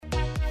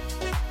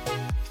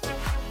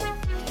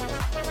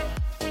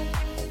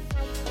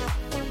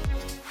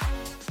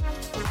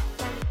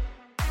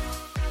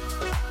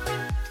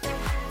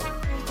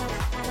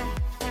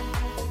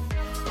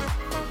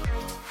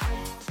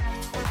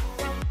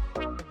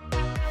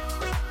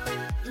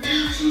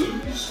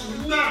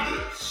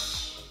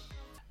Nuggets.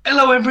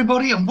 Hello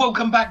everybody and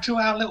welcome back to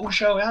our little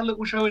show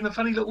in the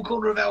funny little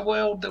corner of our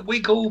world that we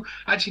call...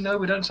 Actually no,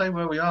 we don't say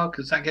where we are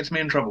because that gets me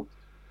in trouble.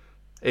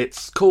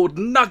 It's called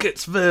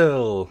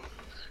Nuggetsville.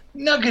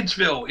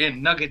 Nuggetsville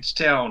in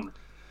Nuggetstown.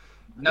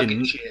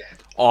 Nuggetshire.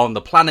 On the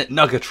planet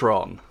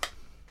Nuggetron.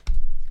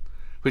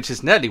 Which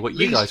is nearly what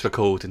you guys were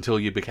called until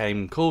you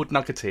became called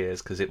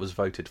Nuggeteers because it was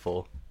voted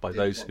for by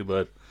those who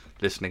were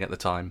listening at the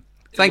time.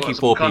 Thank you,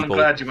 poor people. I'm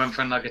glad you went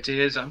for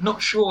Nuggeteers. I'm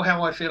not sure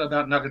how I feel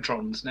about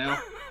Nuggetrons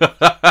now.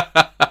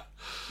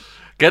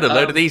 Get a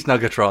load of these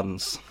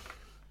Nuggetrons.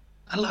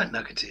 I like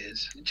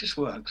Nuggeteers. It just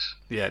works.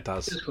 Yeah, it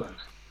does. It just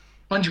works.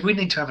 Mind you, we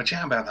need to have a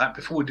chat about that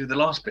before we do the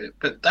last bit,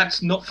 but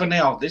that's not for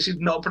now. This is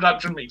not a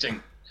production meeting.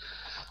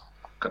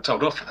 Got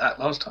told off for that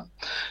last time.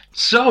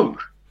 So,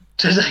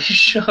 today's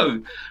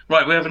show.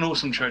 Right, we have an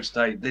awesome show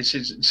today. This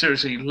is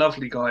seriously a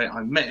lovely guy.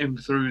 I met him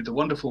through the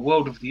wonderful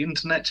world of the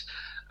internet.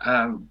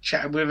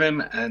 Chatted with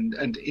him and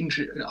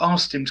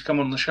asked him to come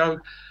on the show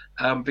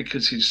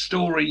because his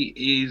story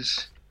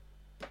is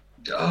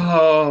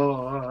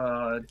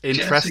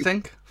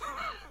interesting.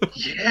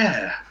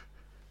 Yeah,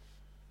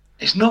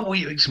 it's not what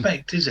you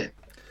expect, is it?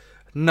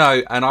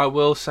 No, and I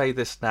will say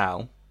this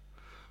now.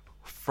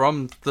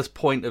 From this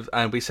point of,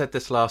 and we said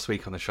this last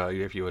week on the show,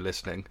 if you were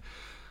listening,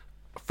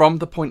 from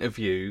the point of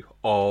view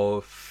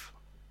of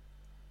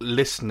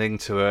listening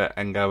to it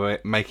and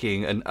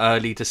making an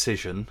early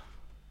decision.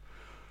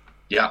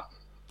 Yeah.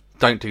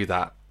 Don't do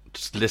that.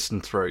 Just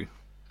listen through.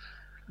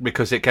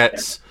 Because it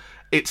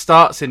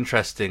starts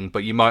interesting,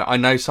 but I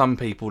know some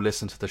people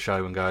listen to the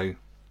show and go,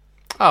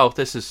 oh,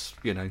 this is,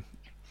 this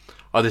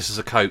is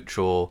a coach,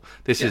 or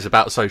this is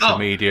about social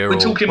media. We're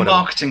talking whatever.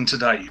 Marketing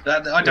today.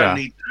 I don't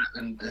need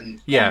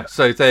that.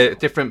 So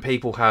different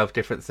people have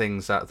different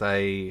things that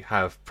they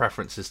have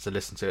preferences to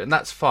listen to, and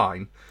that's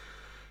fine.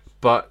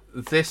 But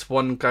this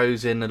one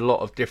goes in a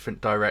lot of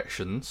different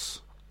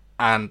directions.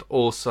 And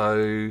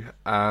also,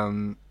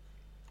 I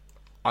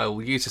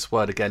will use this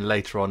word again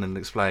later on and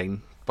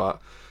explain,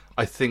 but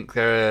I think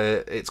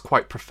it's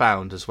quite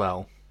profound as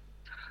well.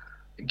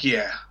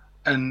 Yeah,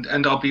 and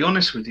I'll be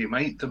honest with you,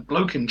 mate, the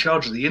bloke in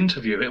charge of the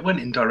interview, it went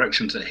in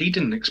directions that he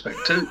didn't expect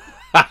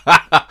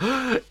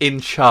to. In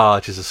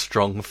charge is a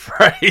strong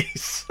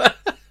phrase.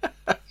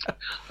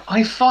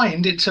 I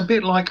find it's a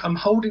bit like I'm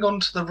holding on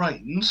to the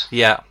reins.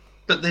 Yeah.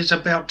 But there's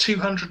about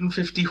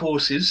 250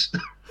 horses.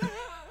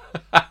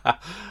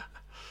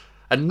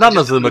 And none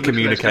of them are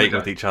communicating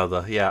with each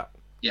other. Yeah.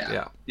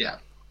 It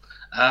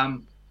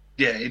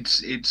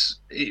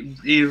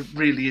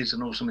really is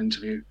an awesome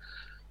interview.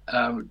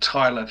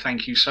 Tyler,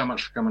 thank you so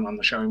much for coming on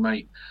the show,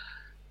 mate.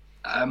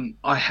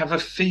 I have a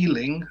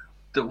feeling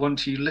that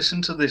once you listen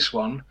to this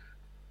one,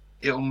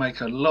 it'll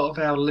make a lot of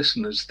our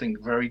listeners think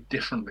very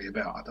differently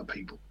about other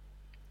people.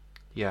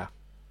 Yeah,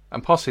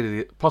 and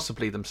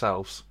possibly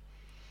themselves.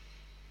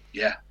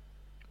 Yeah.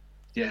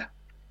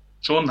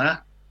 So on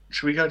that,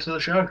 should we go to the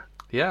show?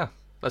 Yeah.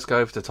 Let's go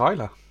over to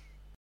Tyler.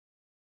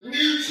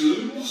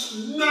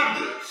 Newton's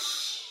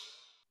Nuggets.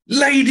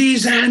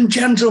 Ladies and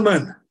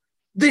gentlemen,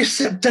 this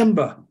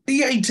September,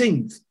 the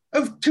 18th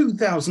of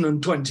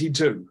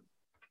 2022,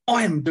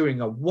 I am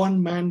doing a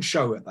one-man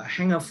show at the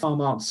Hanger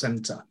Farm Arts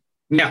Centre.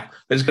 Now,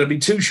 there's going to be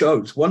two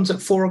shows. One's at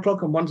 4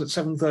 o'clock and one's at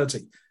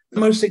 7:30. The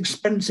most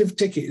expensive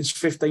ticket is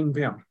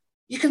 £15.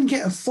 You can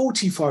get a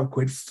 45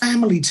 quid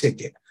family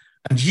ticket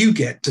and you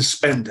get to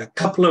spend a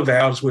couple of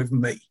hours with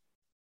me.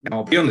 Now,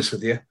 I'll be honest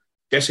with you,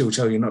 Jesse will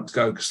tell you not to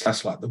go because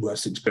that's like the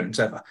worst experience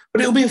ever. But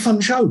it'll be a fun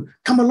show.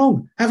 Come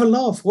along, have a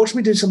laugh, watch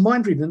me do some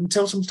mind reading and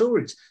tell some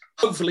stories.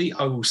 Hopefully,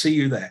 I will see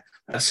you there.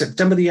 That's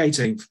September the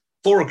 18th,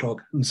 4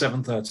 o'clock and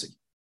 7:30.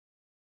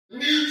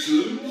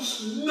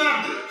 Newton's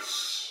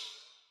Nuggets.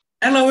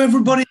 Hello,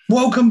 everybody.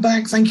 Welcome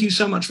back. Thank you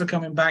so much for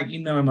coming back. You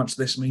know how much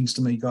this means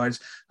to me, guys.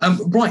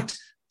 Right.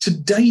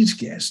 Today's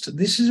guest,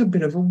 this is a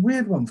bit of a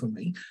weird one for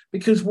me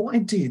because what I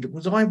did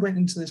was I went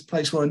into this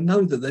place where I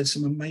know that there's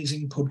some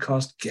amazing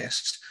podcast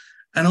guests.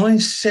 And I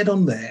said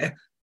on there,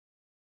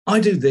 I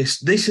do this.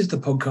 This is the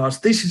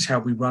podcast. This is how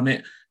we run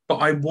it. But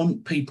I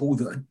want people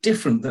that are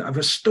different, that have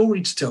a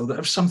story to tell, that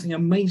have something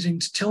amazing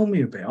to tell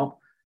me about.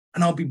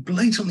 And I'll be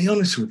blatantly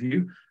honest with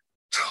you,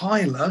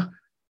 Tyler,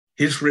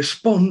 his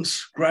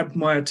response grabbed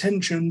my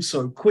attention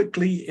so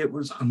quickly, it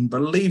was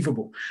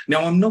unbelievable.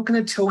 Now, I'm not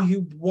going to tell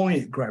you why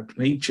it grabbed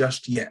me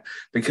just yet,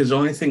 because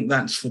I think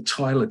that's for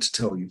Tyler to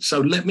tell you. So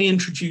let me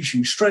introduce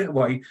you straight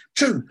away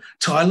to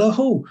Tyler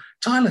Hall.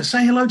 Tyler,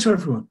 say hello to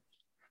everyone.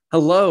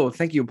 Hello.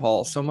 Thank you,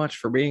 Paul, so much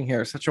for being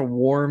here. Such a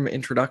warm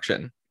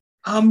introduction.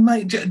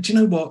 Mate, do you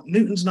know what?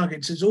 Newton's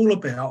Nuggets is all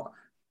about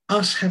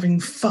us having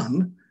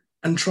fun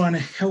and trying to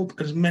help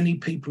as many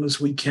people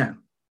as we can.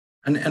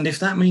 And if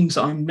that means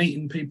I'm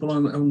meeting people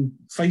on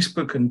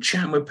Facebook and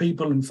chatting with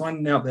people and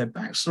finding out their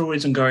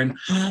backstories and going,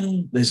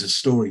 oh, there's a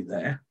story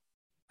there,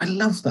 I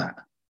love that.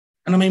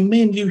 And I mean,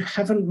 me and you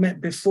haven't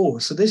met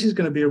before, so this is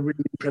going to be a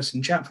really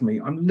interesting chat for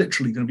me. I'm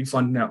literally going to be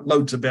finding out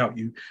loads about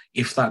you,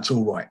 if that's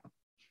all right.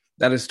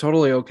 That is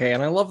totally okay.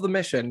 And I love the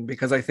mission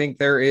because I think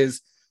there is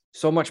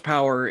so much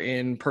power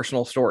in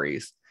personal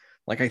stories.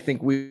 Like, I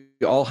think we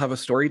all have a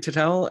story to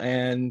tell,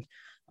 and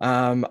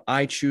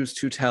I choose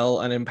to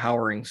tell an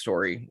empowering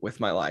story with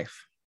my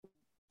life.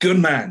 Good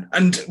man.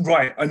 And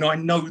right, and I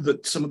know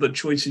that some of the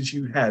choices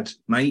you had,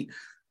 mate,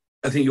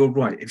 I think you're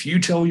right. If you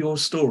tell your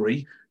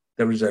story,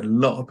 there is a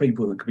lot of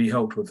people that could be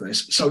helped with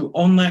this. So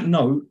on that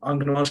note, I'm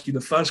going to ask you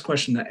the first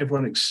question that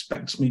everyone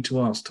expects me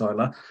to ask,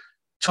 Tyler.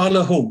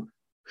 Tyler Hall,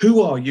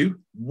 who are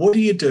you? What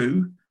do you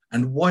do?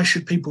 And why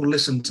should people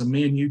listen to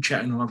me and you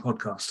chatting on a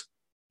podcast?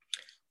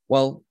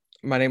 Well,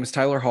 my name is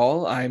Tyler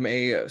Hall. I'm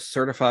a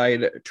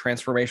certified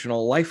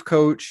transformational life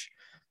coach.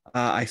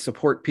 I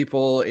support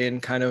people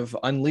in kind of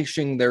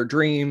unleashing their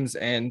dreams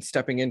and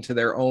stepping into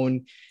their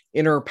own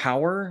inner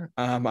power.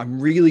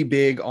 I'm really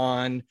big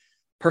on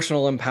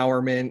personal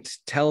empowerment,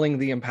 telling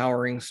the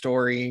empowering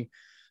story,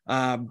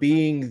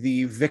 being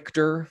the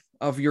victor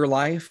of your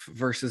life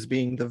versus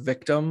being the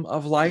victim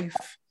of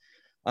life.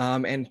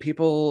 And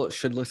people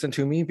should listen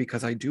to me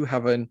because I do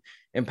have an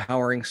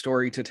empowering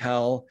story to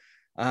tell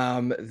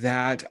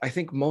that I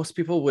think most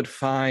people would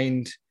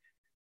find.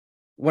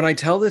 When I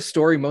tell this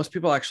story, most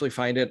people actually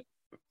find it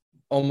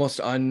almost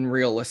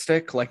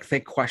unrealistic. Like, they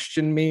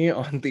question me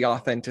on the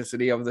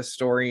authenticity of the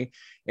story.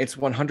 It's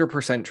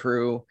 100%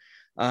 true.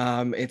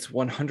 It's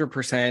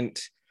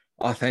 100%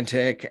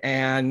 authentic.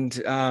 And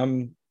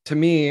to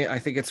me, I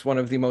think it's one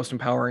of the most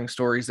empowering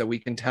stories that we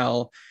can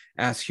tell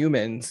as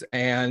humans.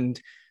 And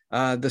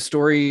the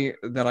story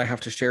that I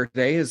have to share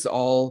today is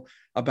all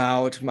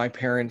about my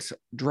parents'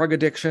 drug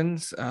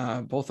addictions.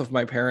 Both of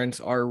my parents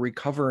are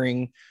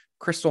recovering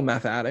crystal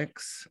meth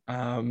addicts.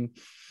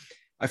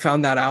 I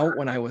found that out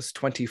when I was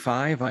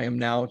 25. I am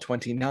now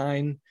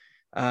 29.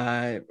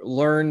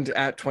 Learned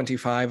at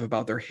 25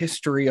 about their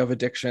history of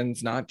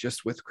addictions, not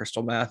just with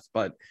crystal meth,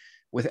 but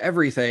with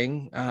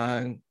everything,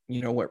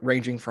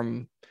 ranging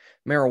from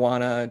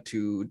marijuana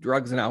to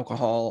drugs and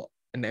alcohol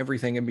and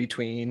everything in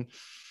between.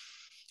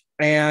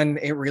 And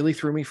it really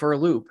threw me for a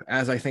loop,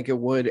 as I think it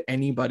would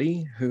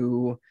anybody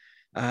who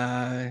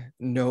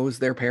knows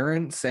their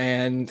parents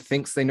and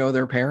thinks they know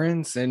their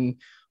parents.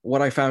 And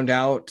what I found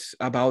out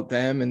about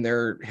them and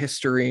their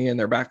history and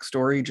their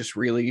backstory just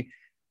really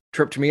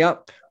tripped me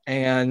up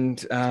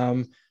and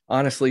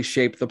honestly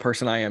shaped the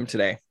person I am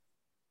today.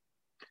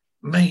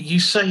 Mate, you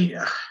say,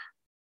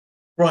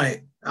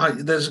 right,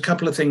 there's a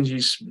couple of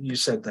things you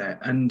said there.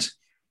 And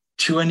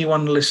to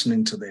anyone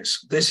listening to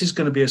this, this is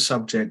going to be a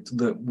subject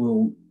that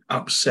will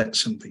upset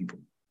some people.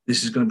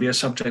 This is going to be a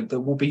subject that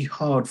will be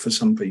hard for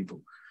some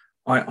people.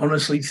 I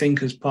honestly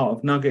think as part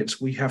of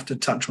Nuggets, we have to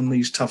touch on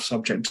these tough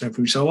subjects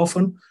every so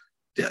often.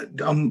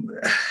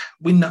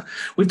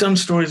 We've done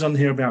stories on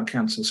here about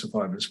cancer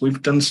survivors.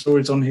 We've done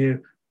stories on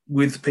here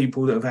with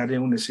people that have had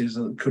illnesses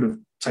that could have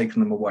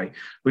taken them away.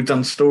 We've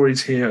done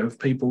stories here of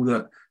people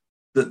that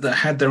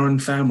had their own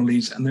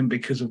families, and then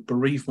because of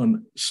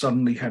bereavement,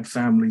 suddenly had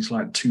families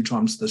like 2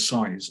 times the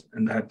size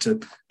and had to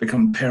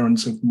become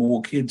parents of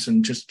more kids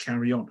and just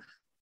carry on.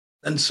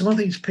 And some of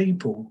these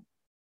people,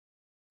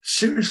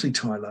 seriously,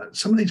 Tyler,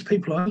 some of these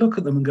people, I look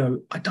at them and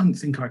go, I don't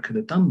think I could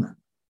have done that.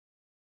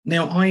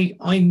 Now,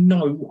 I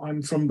know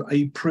I'm from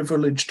a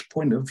privileged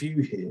point of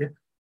view here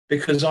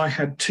because I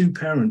had 2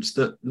 parents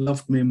that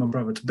loved me and my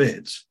brother to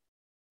bits,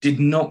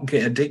 did not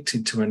get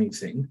addicted to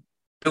anything,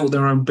 built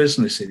their own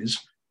businesses,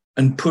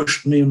 and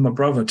pushed me and my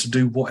brother to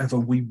do whatever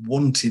we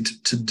wanted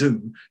to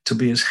do to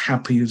be as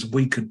happy as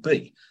we could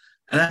be.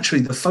 And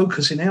actually, the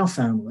focus in our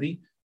family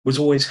was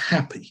always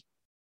happy.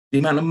 The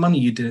amount of money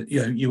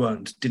you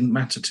earned didn't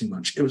matter too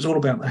much. It was all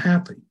about the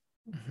happy.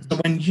 Mm-hmm. So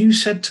when you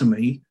said to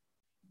me,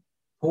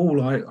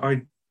 Paul,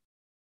 I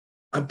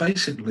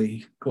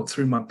basically got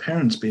through my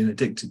parents being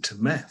addicted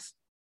to meth,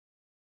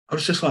 I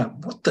was just like,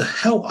 what the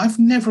hell? I've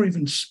never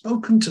even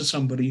spoken to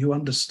somebody who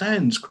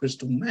understands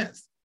crystal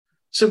meth.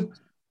 So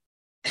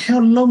how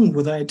long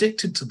were they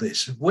addicted to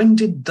this? When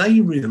did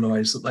they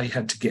realize that they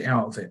had to get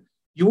out of it?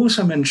 You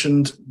also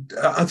mentioned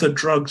other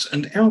drugs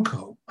and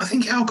alcohol. I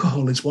think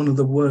alcohol is one of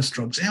the worst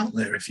drugs out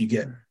there if you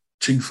get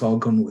too far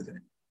gone with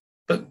it.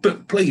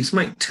 But please,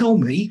 mate, tell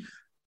me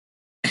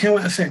how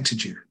it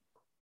affected you.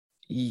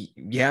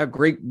 Yeah,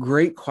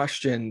 great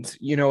questions.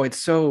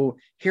 It's so,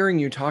 hearing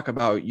you talk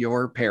about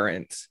your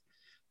parents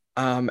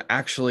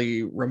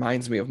actually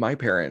reminds me of my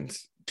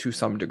parents to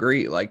some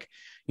degree. Like,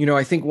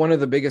 I think one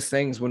of the biggest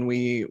things when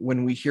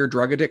we hear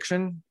drug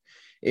addiction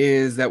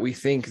is that we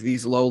think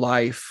these low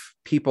life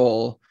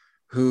people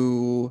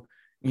who,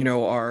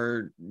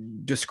 are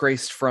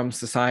disgraced from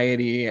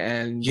society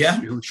and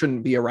who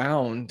shouldn't be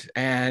around.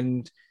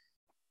 And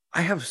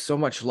I have so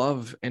much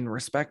love and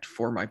respect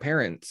for my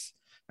parents.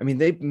 I mean,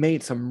 they've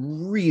made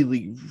some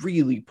really,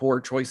 really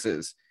poor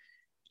choices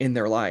in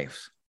their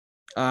lives.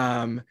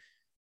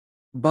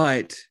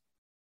 But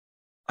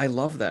I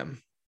love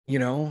them,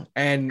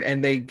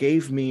 and they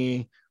gave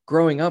me,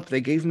 growing up,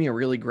 they gave me a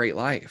really great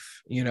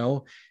life,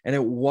 and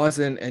it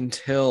wasn't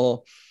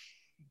until,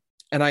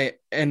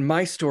 and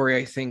my story,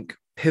 I think,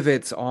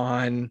 pivots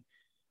on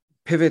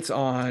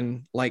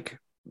like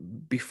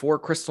before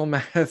crystal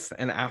meth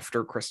and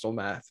after crystal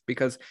meth,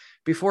 because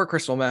before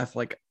crystal meth,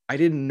 like, I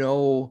didn't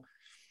know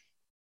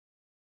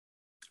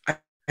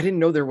I didn't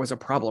know there was a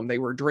problem. They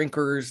were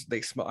drinkers.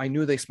 I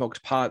knew they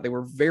smoked pot. They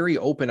were very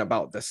open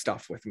about this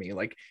stuff with me.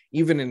 Like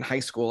even in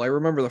high school, I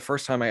remember the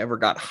first time I ever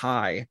got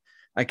high,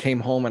 I came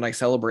home and I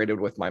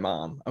celebrated with my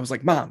mom. I was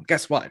like, Mom,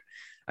 guess what?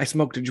 I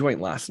smoked a joint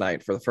last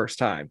night for the first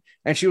time.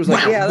 And she was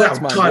like, yeah, that's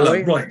my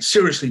Tyler, boy. right.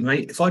 Seriously,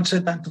 mate. If I'd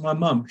said that to my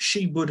mum,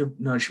 she would have,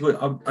 no, she would,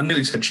 I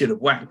nearly said she'd have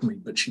whacked me,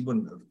 but she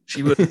wouldn't have.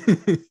 She would,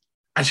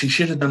 and she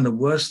should have done the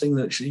worst thing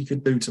that she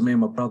could do to me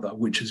and my brother,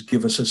 which is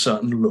give us a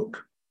certain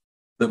look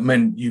that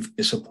meant you've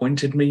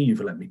disappointed me, you've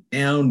let me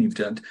down, you've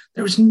done,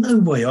 there is no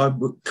way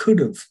could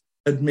have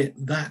admit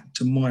that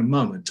to my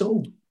mum at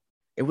all.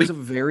 It was a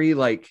very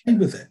like,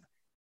 with it.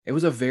 It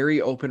was a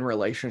very open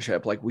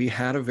relationship. Like we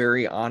had a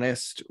very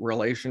honest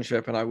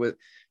relationship, and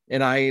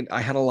I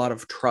had a lot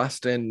of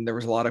trust, and there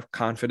was a lot of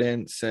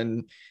confidence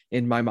in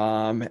my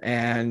mom.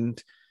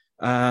 And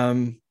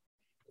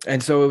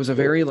so it was a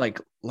very like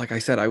I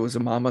said, I was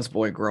a mama's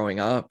boy growing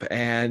up,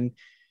 and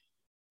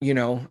you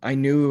know, I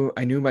knew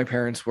my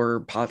parents were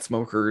pot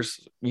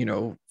smokers, you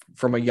know,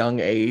 from a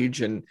young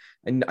age, and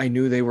I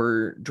knew they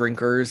were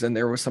drinkers, and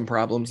there was some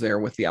problems there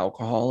with the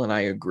alcohol. And I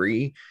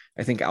agree.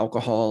 I think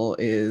alcohol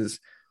is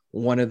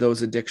one of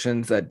those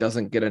addictions that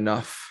doesn't get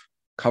enough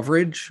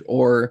coverage,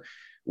 or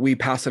we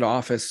pass it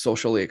off as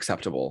socially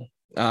acceptable.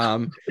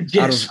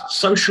 Yes,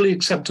 socially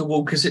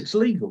acceptable because it's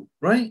legal,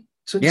 right?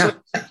 So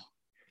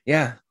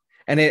yeah.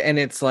 And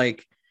it's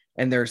like,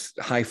 and there's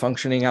high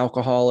functioning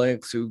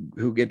alcoholics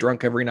who get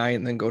drunk every night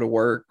and then go to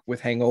work with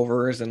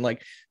hangovers, and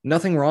like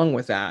nothing wrong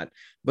with that.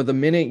 But the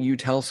minute you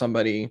tell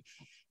somebody,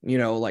 you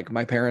know, like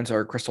my parents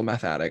are crystal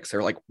meth addicts,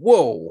 they're like,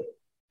 whoa,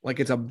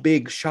 like it's a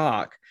big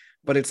shock.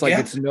 But it's like,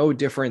 it's no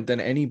different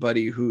than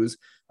anybody who's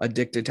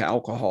addicted to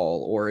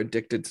alcohol or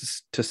addicted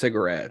to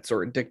cigarettes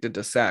or addicted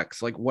to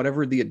sex, like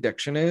whatever the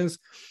addiction is.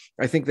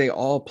 I think they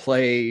all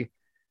play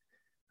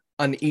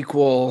an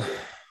equal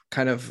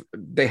kind of,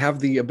 they have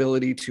the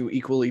ability to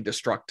equally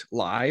destruct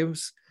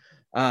lives.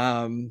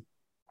 But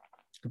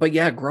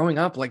yeah, growing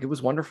up, like it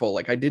was wonderful.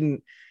 Like I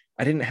didn't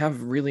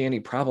have really any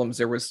problems.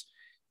 There was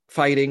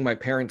fighting. My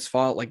parents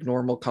fought like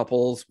normal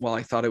couples. Well,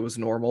 I thought it was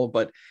normal,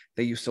 but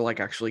they used to like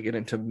actually get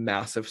into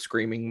massive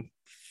screaming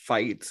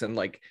fights and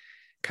like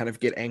kind of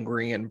get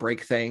angry and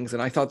break things.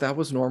 And I thought that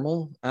was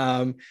normal.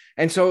 And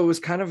so it was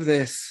kind of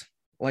this,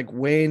 like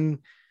when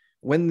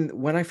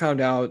I found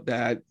out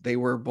that they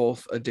were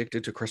both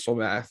addicted to crystal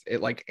meth,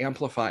 it like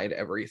amplified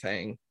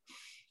everything.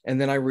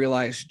 And then I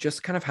realized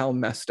just kind of how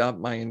messed up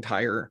my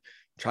entire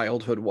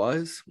childhood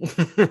was,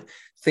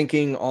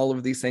 thinking all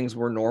of these things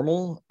were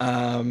normal.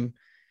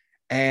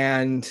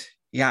 And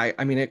yeah,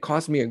 I mean, it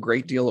caused me a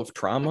great deal of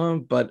trauma,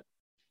 but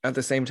at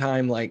the same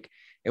time, like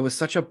it was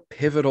such a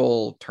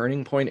pivotal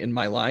turning point in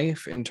my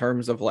life in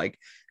terms of like,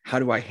 how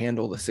do I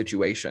handle the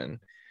situation?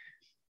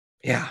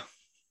 Yeah.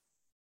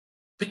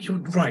 But you're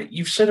right.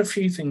 You've said a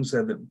few things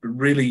there that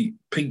really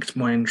piqued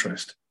my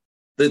interest.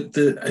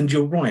 And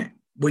you're right.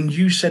 When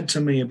you said to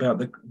me about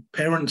the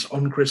parents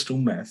on crystal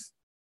meth,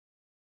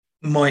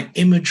 my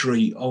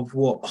imagery of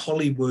what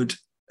Hollywood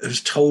has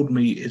told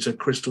me is a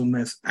crystal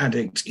meth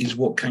addict is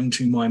what came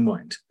to my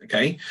mind.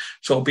 Okay.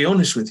 So I'll be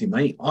honest with you,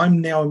 mate. I'm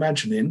now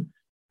imagining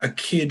a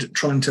kid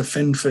trying to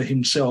fend for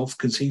himself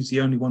because he's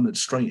the only one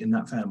that's straight in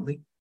that family.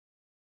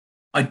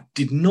 I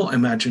did not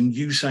imagine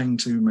you saying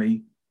to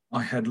me,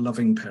 I had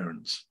loving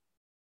parents.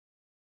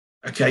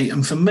 Okay.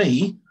 And for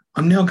me,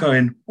 I'm now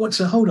going,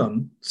 hold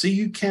on. So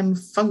you can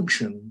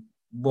function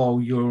while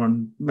you're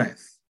on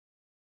meth.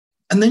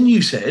 And then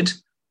you said,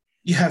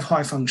 you have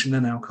high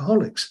functioning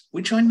alcoholics,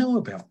 which I know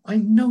about. I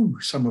know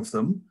some of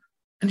them.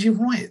 And you're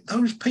right.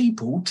 Those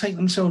people take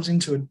themselves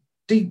into a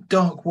deep,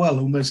 dark well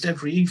almost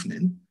every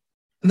evening.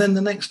 And then the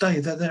next day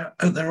they're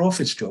at their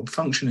office job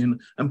functioning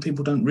and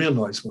people don't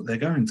realize what they're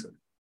going through.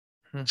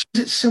 So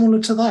is it similar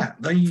to that?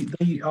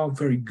 They are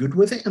very good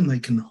with it and they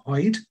can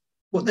hide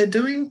what they're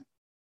doing?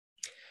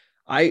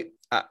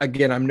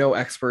 Again, I'm no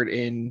expert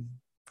in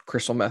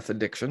crystal meth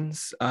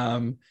addictions.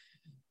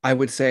 I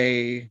would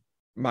say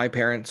my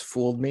parents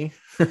fooled me.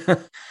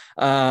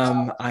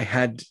 I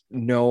had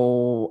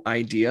no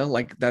idea.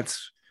 Like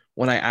that's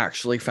when I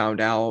actually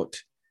found out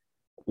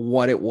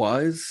what it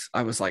was.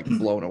 I was like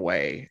blown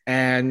away.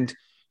 And,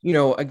 you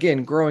know,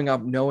 again, growing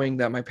up, knowing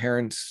that my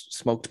parents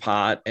smoked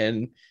pot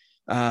and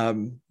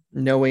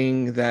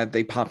knowing that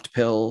they popped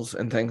pills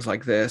and things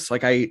like this,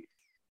 like I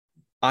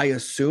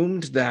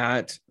assumed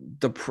that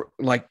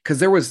because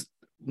there was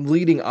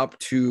leading up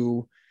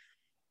to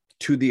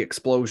the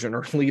explosion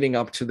or leading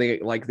up to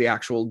the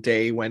actual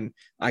day when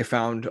I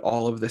found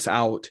all of this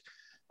out,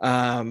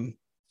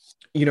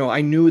 you know,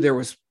 I knew there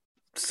was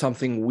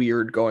something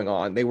weird going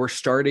on. They were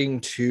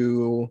starting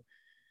to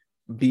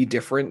be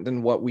different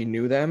than what we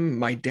knew them.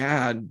 My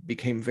dad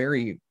became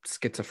very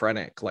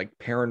schizophrenic, like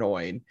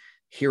paranoid,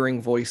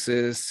 hearing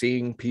voices,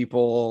 seeing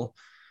people,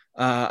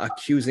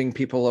 accusing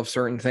people of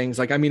certain things.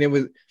 Like, I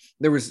mean,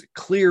 there was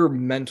clear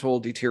mental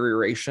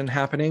deterioration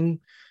happening.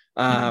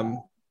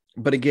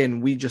 But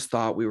again, we just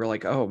thought, we were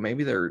like, oh,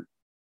 maybe they're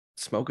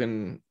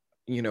smoking,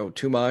 you know,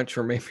 too much,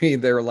 or maybe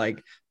they're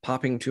like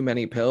popping too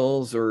many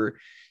pills, or,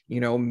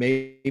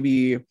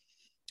 maybe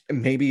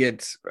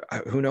it's,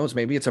 who knows,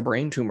 maybe it's a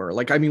brain tumor.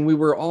 Like, I mean, we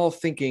were all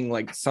thinking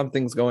like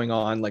something's going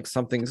on, like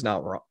something's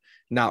not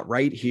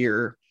right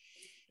here.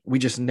 We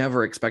just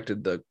never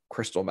expected the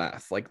crystal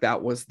meth. Like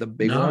that was the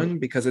big one,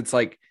 because it's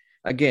like,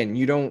 again,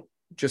 you don't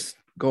just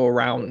go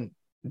around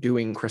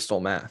doing crystal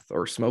meth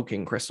or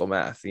smoking crystal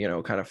meth,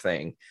 kind of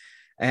thing.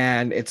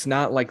 And it's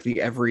not like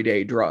the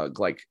everyday drug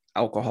like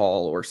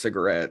alcohol or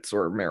cigarettes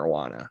or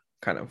marijuana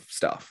kind of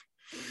stuff.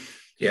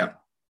 Yeah.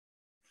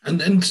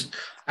 And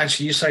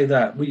actually, you say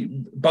that,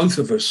 we both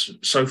of us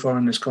so far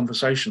in this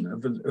conversation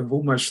have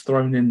almost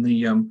thrown in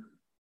the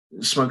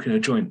smoking a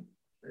joint,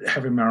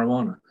 having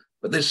marijuana.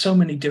 But there's so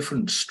many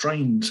different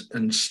strains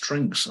and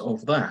strengths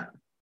of that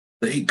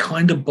it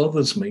kind of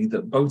bothers me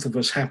that both of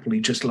us happily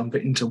just lump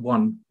it into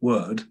one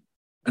word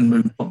and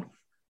move on.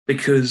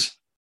 Because,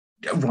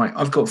 right,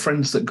 I've got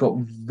friends that got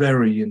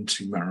very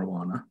into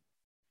marijuana,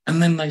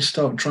 and then they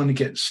start trying to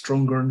get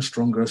stronger and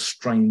stronger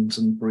strains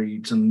and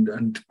breeds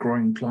and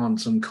growing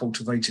plants and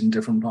cultivating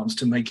different plants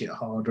to make it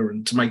harder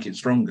and to make it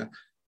stronger.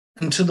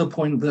 And to the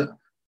point that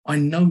I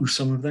know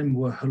some of them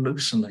were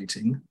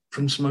hallucinating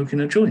from smoking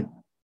a joint.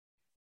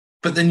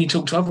 But then you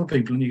talk to other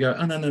people and you go,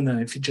 oh, no.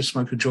 If you just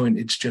smoke a joint,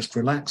 it's just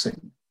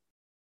relaxing.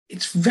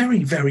 It's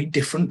very, very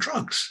different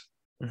drugs,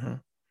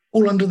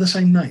 all under the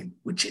same name,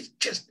 which is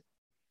just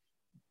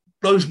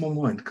blows my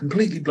mind,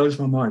 completely blows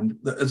my mind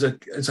that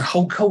as a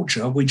whole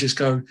culture, we just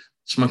go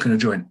smoking a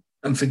joint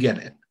and forget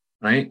it,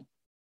 right?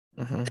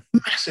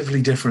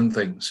 Massively different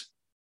things.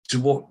 To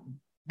what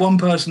one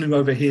person who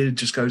over here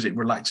just goes, it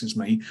relaxes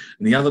me,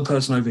 and the other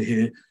person over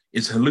here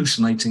is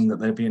hallucinating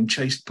that they're being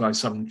chased by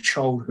some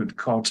childhood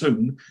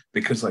cartoon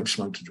because they've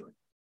smoked a joint.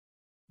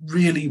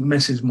 Really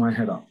messes my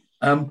head up.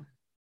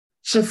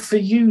 So for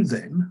you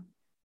then,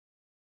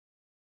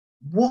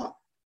 what,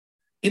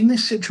 in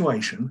this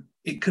situation,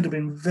 it could have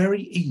been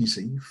very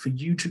easy for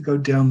you to go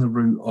down the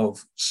route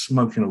of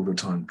smoking all the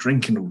time,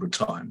 drinking all the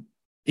time,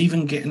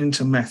 even getting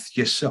into meth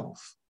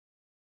yourself.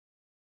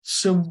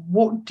 So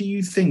what do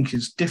you think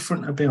is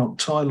different about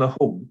Tyler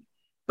Hall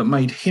that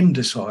made him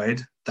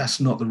decide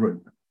that's not the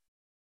route?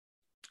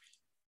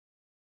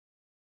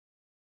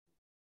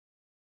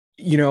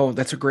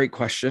 That's a great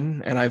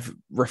question. And I've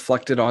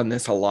reflected on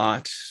this a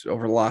lot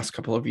over the last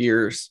couple of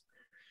years.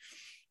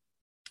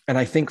 And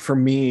I think for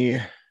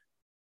me,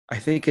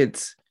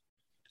 it's,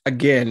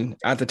 again,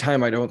 at the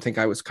time, I don't think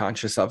I was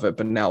conscious of it,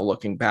 but now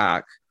looking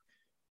back,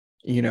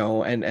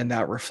 and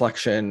that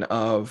reflection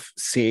of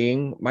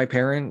seeing my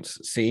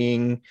parents,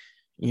 seeing,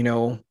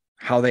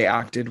 how they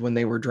acted when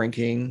they were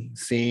drinking,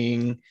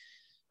 seeing,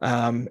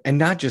 and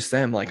not just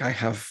them, like I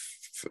have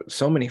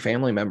so many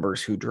family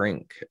members who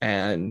drink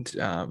and,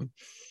 who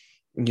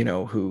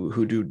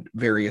do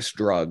various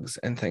drugs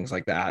and things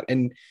like that.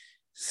 And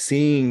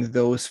seeing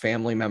those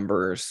family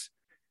members,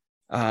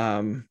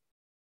 and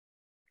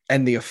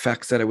the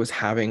effects that it was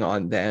having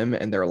on them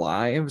and their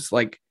lives,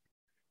 like,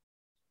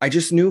 I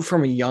just knew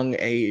from a young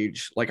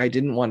age, like, I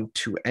didn't want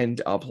to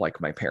end up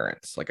like my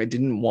parents. Like, I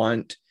didn't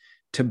want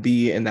to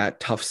be in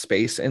that tough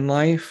space in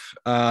life.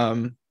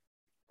 And,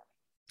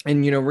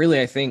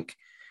 really, I think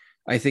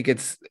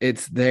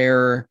it's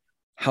their,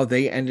 how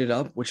they ended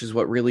up, which is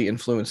what really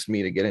influenced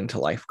me to get into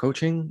life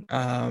coaching.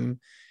 And,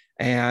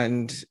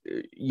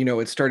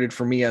 it started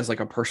for me as like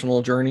a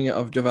personal journey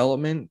of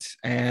development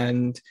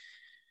and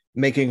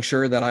making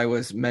sure that I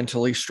was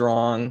mentally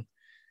strong,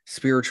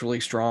 spiritually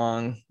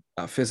strong,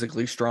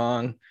 physically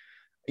strong,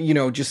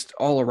 just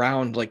all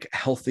around like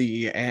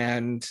healthy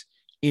and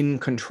in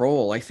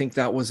control. I think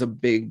that was a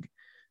big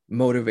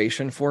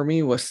motivation for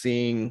me, was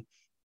seeing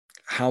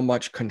how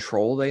much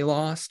control they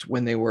lost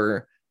when they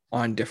were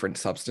on different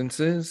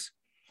substances.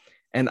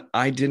 And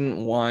I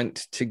didn't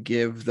want to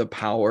give the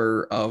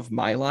power of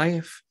my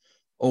life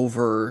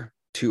over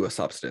to a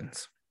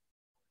substance.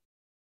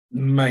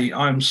 Mate,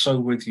 I'm so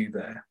with you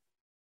there,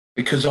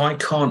 because I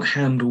can't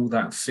handle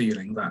that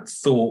feeling. That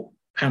thought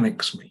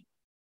panics me.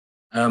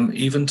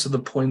 Even to the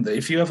point that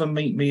if you ever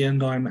meet me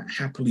and I'm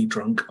happily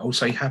drunk, I'll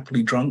say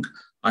happily drunk.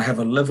 I have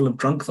a level of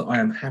drunk that I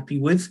am happy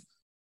with,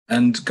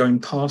 and going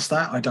past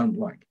that, I don't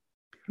like.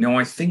 Now,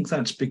 I think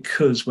that's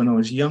because when I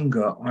was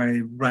younger,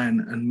 I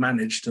ran and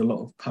managed a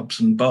lot of pubs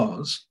and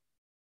bars.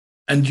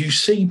 And you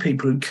see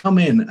people who come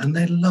in and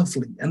they're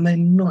lovely and they're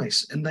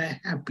nice and they're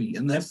happy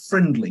and they're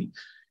friendly.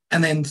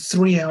 And then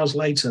 3 hours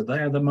later, they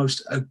are the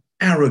most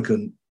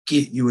arrogant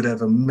git you would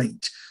ever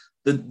meet.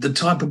 The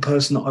type of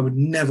person that I would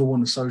never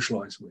want to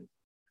socialize with.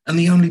 And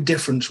the only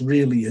difference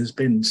really has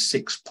been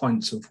 6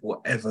 pints of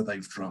whatever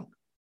they've drunk.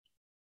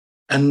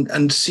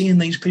 And seeing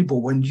these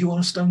people when you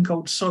are stone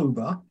cold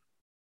sober,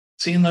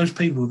 seeing those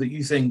people that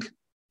you think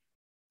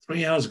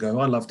 3 hours ago,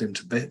 I loved him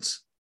to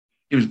bits.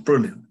 He was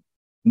brilliant.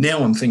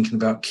 Now I'm thinking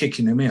about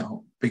kicking him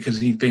out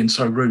because he's being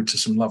so rude to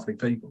some lovely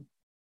people.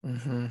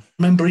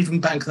 Remember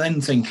even back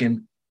then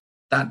thinking,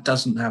 that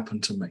doesn't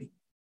happen to me.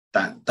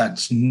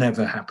 That's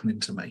never happening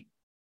to me.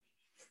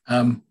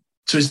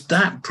 So is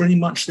that pretty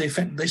much the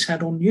effect this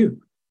had on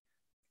you?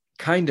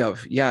 Kind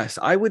of, yes.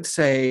 I would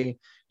say,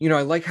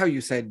 I like how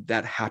you said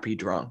that happy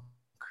drunk.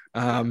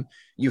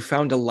 You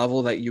found a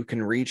level that you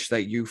can reach,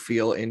 that you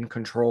feel in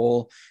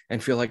control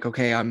and feel like,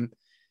 okay, I'm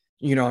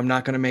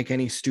not going to make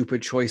any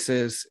stupid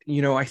choices.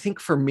 I think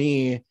for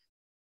me,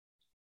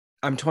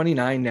 I'm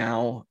 29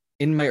 now.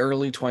 In my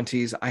early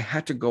 20s, I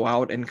had to go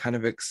out and kind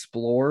of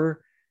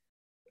explore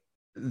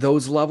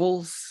those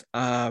levels.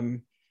 I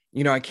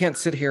can't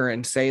sit here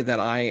and say that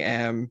I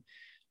am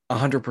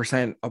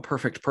 100% a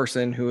perfect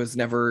person who has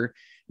never,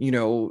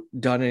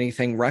 done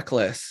anything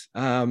reckless.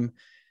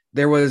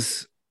 There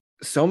was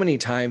so many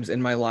times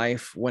in my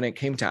life when it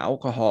came to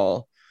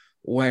alcohol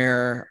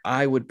where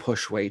I would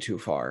push way too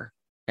far,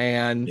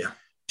 and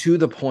to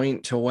the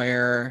point to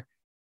where,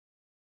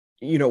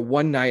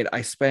 one night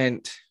I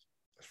spent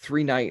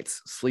 3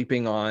 nights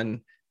sleeping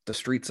on the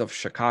streets of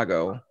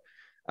Chicago,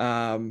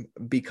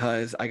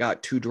 because I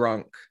got too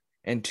drunk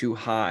and too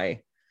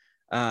high,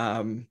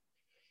 and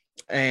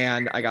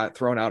I got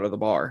thrown out of the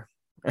bar.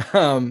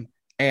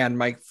 And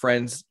my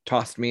friends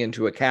tossed me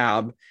into a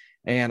cab,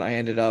 and I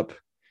ended up,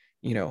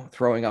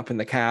 throwing up in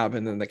the cab,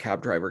 and then the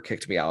cab driver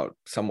kicked me out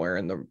somewhere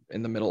in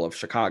the middle of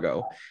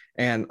Chicago,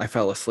 and I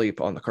fell asleep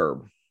on the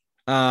curb.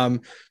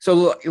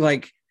 So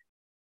like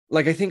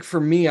I think for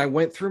me, I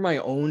went through my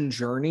own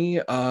journey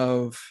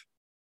of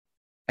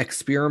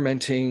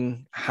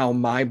experimenting how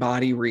my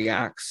body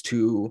reacts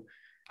to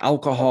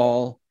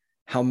alcohol,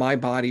 how my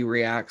body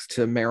reacts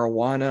to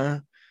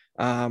marijuana.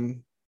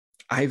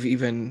 I've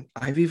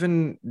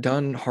even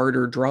done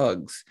harder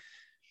drugs,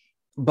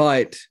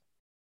 but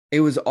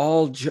it was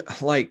all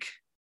like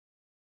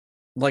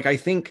I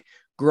think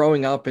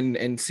growing up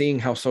and seeing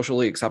how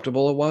socially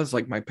acceptable it was,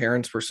 like my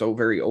parents were so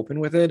very open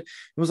with it.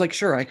 It was like,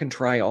 sure, I can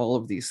try all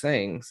of these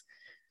things.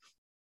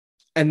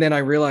 And then I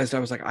realized, I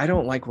was like, I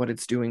don't like what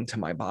it's doing to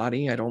my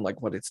body. I don't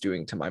like what it's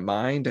doing to my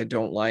mind. I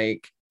don't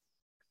like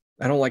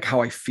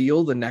how I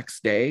feel the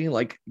next day.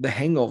 Like the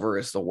hangover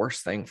is the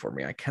worst thing for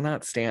me. I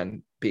cannot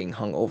stand being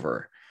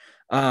hungover.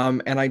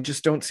 And I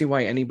just don't see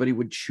why anybody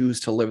would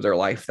choose to live their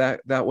life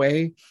that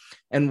way.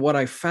 And what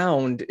I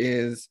found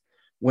is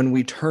when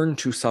we turn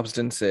to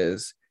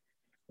substances,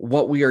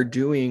 what we are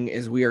doing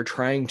is we are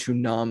trying to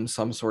numb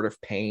some sort of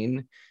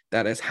pain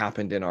that has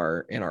happened in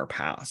our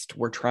past.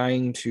 We're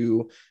trying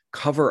to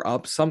cover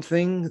up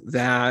something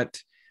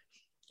that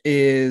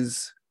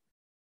is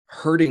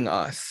hurting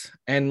us.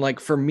 And like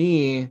for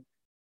me,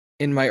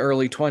 in my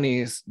early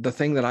 20s, the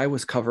thing that I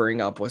was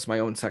covering up was my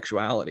own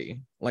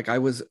sexuality. Like I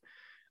was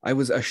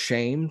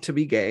ashamed to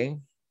be gay.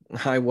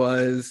 I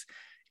was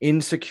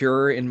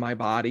insecure in my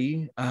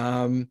body.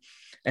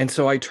 And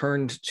so I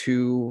turned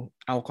to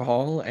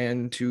alcohol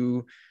and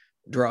to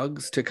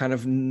drugs to kind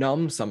of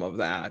numb some of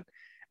that.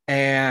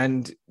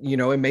 And,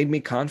 it made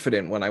me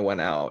confident when I went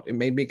out. It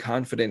made me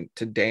confident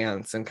to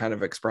dance and kind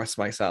of express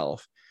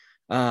myself.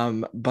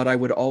 But I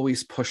would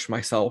always push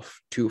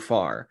myself too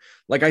far.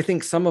 Like, I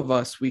think some of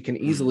us, we can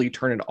easily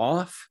turn it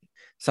off.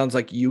 Sounds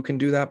like you can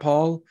do that,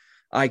 Paul.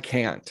 I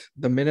can't.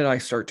 The minute I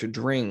start to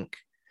drink,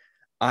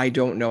 I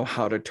don't know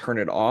how to turn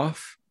it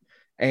off.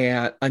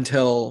 And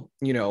until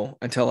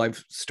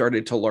I've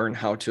started to learn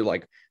how to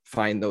like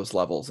find those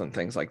levels and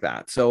things like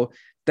that. So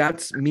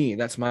that's me.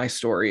 That's my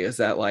story, is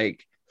that I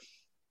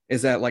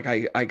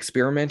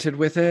experimented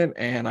with it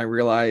and I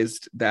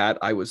realized that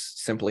I was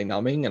simply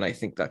numbing. And I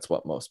think that's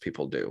what most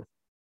people do.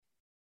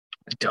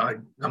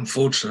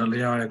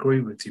 Unfortunately, I agree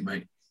with you,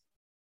 mate.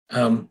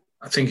 I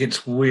think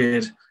it's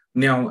weird.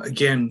 Now,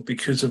 again,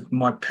 because of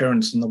my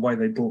parents and the way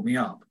they brought me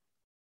up,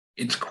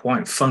 it's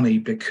quite funny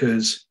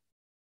because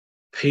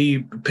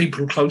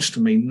people close to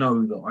me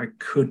know that I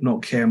could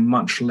not care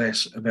much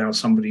less about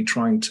somebody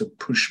trying to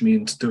push me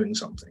into doing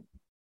something.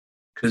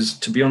 Because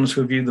to be honest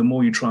with you, the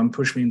more you try and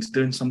push me into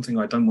doing something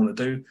I don't want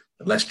to do,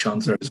 the less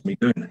chance there is of me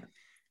doing it.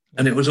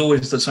 And it was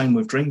always the same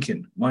with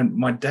drinking.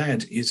 My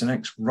dad is an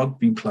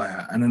ex-rugby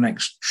player and an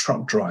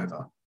ex-truck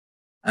driver.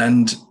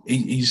 And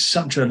he's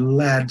such a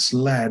lad's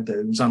lad that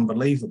it was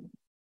unbelievable.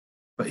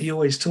 But he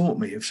always taught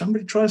me, if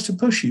somebody tries to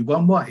push you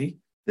one way,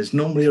 there's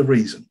normally a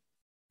reason.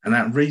 And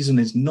that reason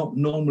is not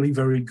normally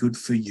very good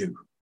for you.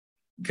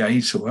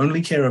 Okay, so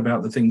only care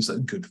about the things that are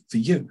good for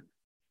you.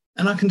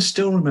 And I can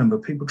still remember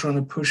people trying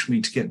to push me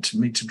to get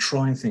me to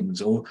try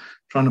things, or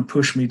trying to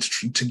push me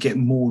to get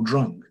more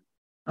drunk.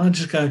 And I'd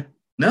just go,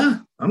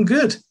 no, I'm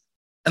good.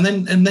 And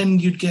then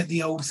you'd get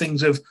the old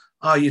things of,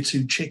 oh, you're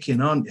too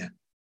chicken, aren't you?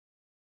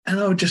 And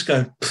I would just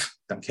go,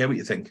 don't care what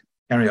you think,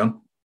 carry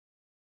on.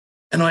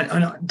 And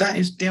I that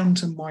is down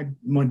to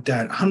my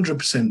dad,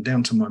 100%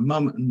 down to my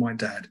mum and my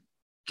dad,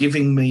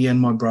 giving me and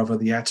my brother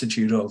the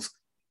attitude of,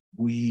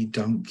 we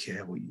don't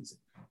care what you think.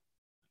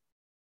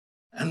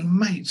 And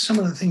mate, some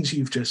of the things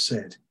you've just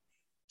said,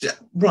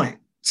 right,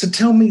 so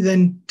tell me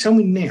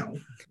now,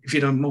 if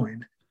you don't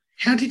mind,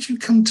 how did you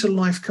come to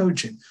life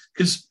coaching?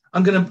 Because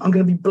I'm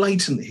gonna be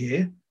blatant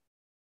here.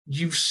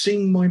 You've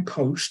seen my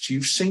posts,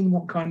 you've seen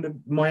what kind of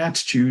my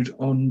attitude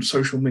on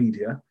social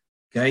media,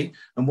 okay?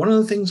 And one of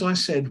the things I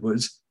said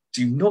was,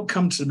 do not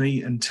come to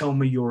me and tell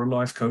me you're a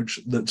life coach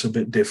that's a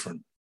bit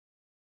different.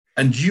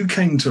 And you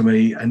came to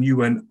me and you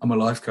went, I'm a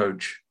life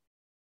coach,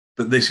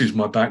 but this is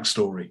my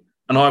backstory.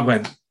 And I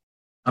went,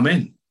 I'm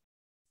in.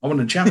 I want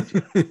to challenge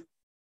you.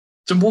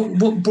 So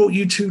what brought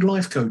you to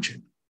life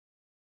coaching?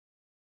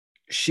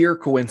 Sheer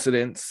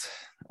coincidence,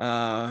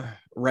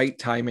 right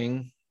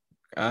timing.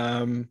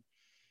 I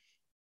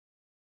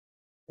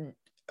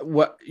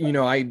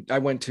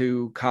went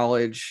to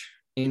college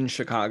in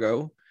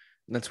Chicago.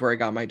 That's where I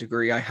got my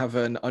degree. I have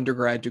an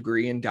undergrad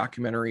degree in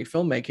documentary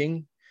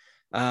filmmaking.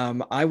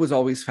 I was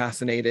always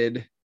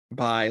fascinated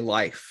by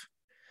life.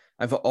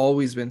 I've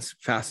always been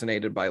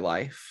fascinated by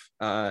life.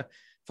 I've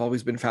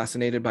always been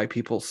fascinated by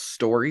people's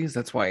stories.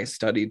 That's why I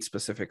studied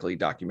specifically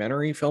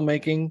documentary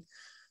filmmaking.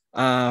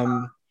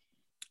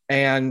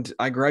 And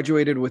I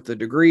graduated with the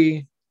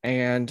degree.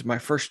 And my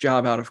first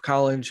job out of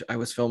college, I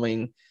was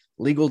filming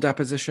legal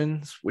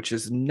depositions, which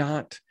is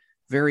not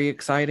very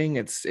exciting.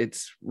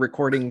 It's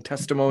recording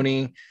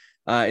testimony.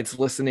 It's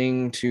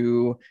listening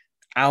to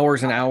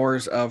hours and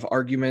hours of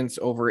arguments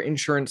over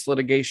insurance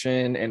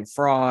litigation and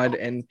fraud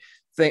and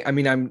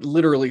I'm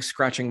literally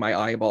scratching my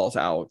eyeballs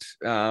out.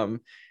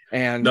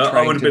 And no,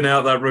 I would have been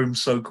out that room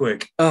so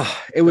quick.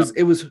 It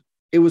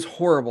was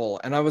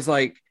horrible. And I was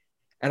like,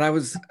 and I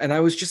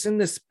was just in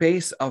this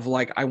space of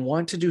like, I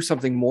want to do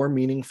something more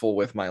meaningful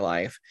with my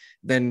life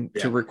than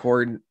to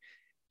record,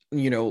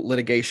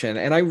 litigation.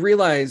 And I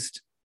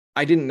realized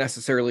I didn't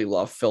necessarily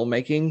love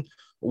filmmaking.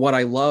 What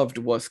I loved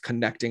was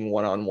connecting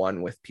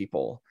one-on-one with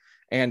people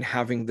and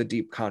having the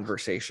deep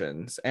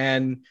conversations.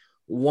 And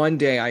one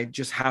day I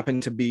just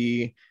happened to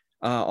be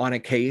on a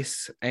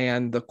case,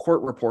 and the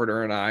court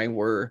reporter and I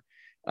were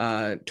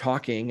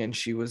talking, and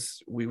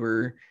we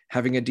were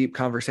having a deep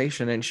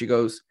conversation, and she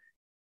goes,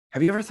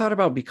 "Have you ever thought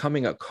about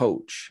becoming a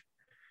coach?"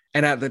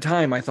 And at the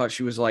time I thought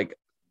she was like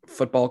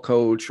football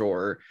coach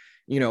or,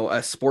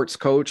 a sports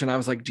coach. And I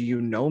was like, "Do you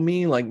know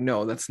me?" Like,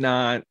 no, that's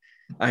not,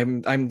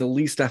 I'm the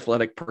least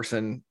athletic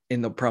person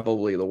in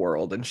probably the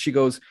world. And she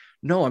goes,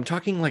 "No, I'm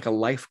talking like a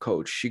life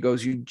coach." She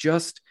goes, "You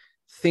just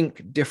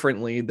think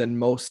differently than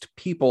most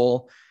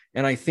people.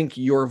 And I think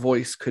your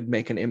voice could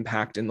make an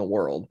impact in the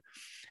world."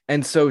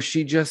 And so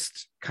she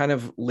just kind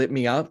of lit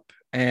me up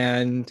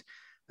and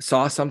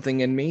saw something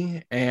in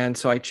me. And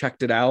so I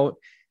checked it out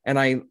and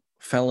I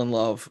fell in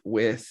love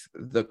with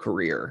the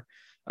career.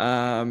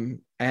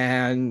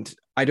 And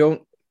I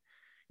don't,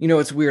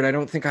 it's weird. I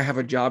don't think I have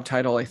a job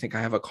title. I think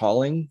I have a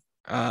calling.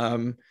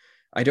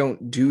 I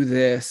don't do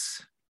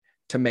this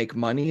to make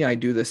money. I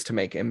do this to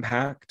make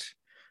impact.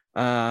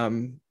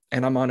 And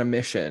I'm on a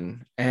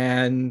mission.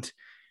 And,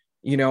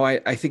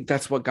 I think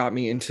that's what got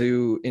me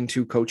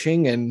into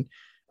coaching.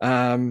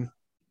 And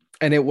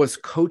it was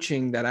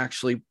coaching that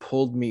actually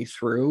pulled me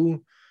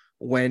through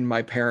when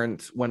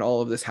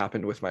all of this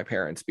happened with my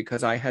parents,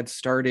 because I had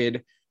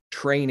started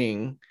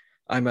training.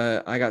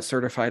 I got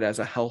certified as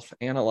a health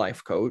and a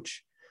life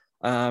coach.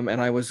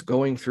 And I was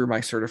going through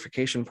my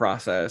certification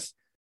process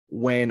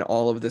when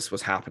all of this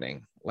was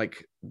happening,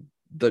 like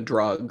the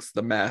drugs,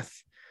 the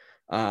meth.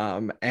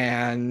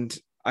 And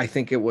I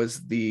think it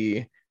was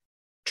the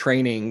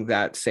training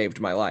that saved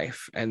my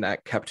life and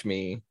that kept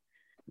me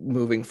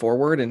moving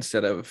forward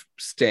instead of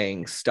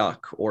staying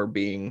stuck or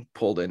being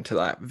pulled into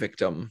that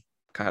victim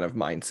kind of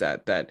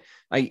mindset that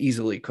I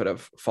easily could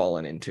have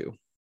fallen into.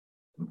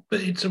 But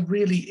it's a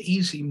really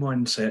easy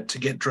mindset to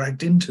get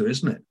dragged into,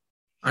 isn't it?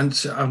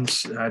 And I'm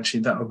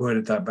actually, that I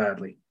worded that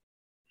badly.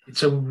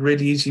 It's a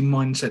really easy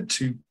mindset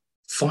to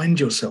find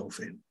yourself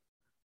in,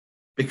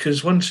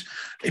 because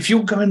if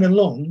you're going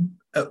along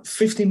at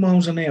 50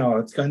 miles an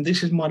hour, going,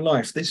 "This is my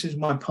life, this is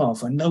my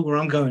path, I know where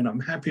I'm going, I'm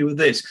happy with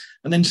this,"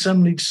 and then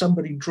suddenly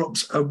somebody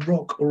drops a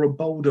rock or a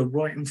boulder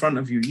right in front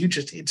of you, you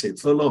just hit it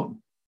full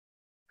on.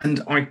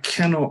 And I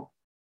cannot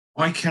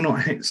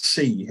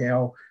see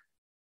how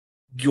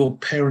your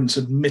parents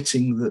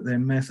admitting that they're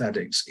meth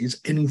addicts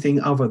is anything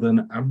other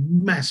than a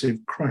massive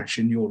crash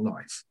in your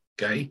life,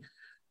 okay?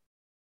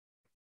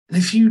 And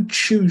if you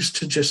choose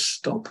to just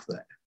stop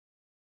there,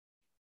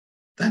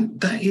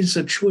 that is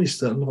a choice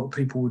that a lot of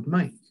people would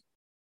make.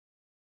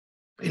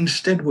 But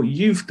instead, what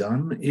you've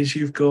done is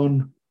you've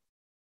gone,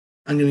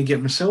 "I'm going to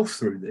get myself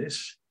through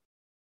this,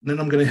 and then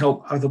I'm going to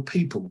help other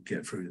people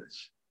get through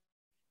this."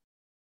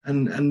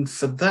 And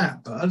for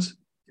that, Bud,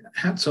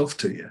 hats off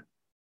to you.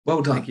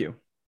 Well done. Thank you.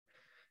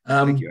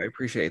 Thank you. I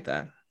appreciate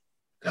that.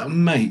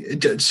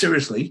 Mate,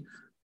 seriously,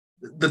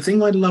 the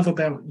thing I love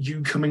about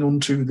you coming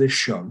onto this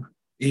show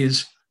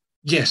is,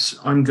 yes,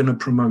 I'm going to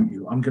promote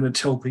you. I'm going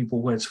to tell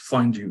people where to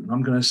find you. And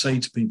I'm going to say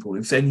to people,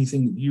 if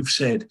anything that you've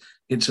said,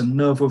 it's a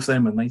nerve with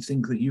them and they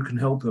think that you can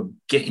help them,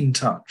 get in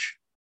touch.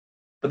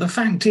 But the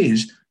fact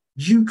is,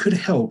 you could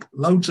help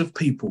loads of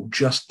people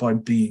just by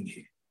being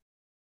here.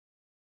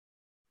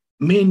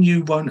 Me and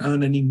you won't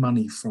earn any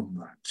money from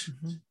that.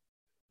 Mm-hmm.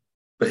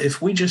 But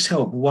if we just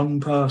help one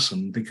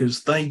person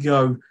because they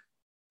go,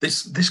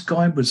 this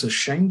guy was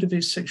ashamed of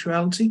his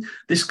sexuality.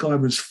 This guy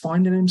was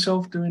finding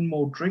himself doing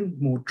more drink,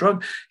 more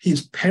drug.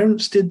 His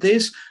parents did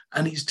this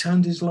and he's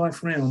turned his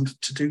life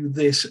around to do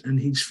this and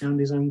he's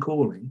found his own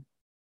calling.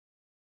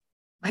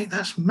 Mate,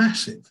 that's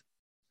massive.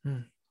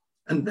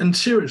 And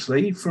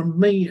seriously, from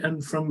me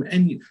and from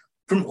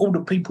all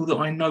the people that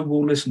I know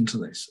will listen to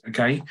this,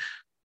 okay,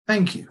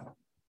 Thank you.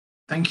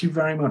 Thank you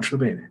very much for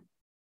being here.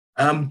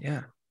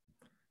 Yeah.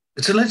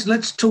 So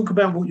let's talk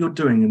about what you're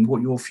doing and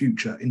what your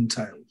future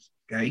entails.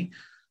 Okay.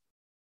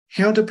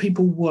 How do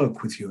people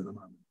work with you at the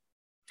moment?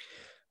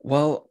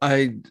 Well,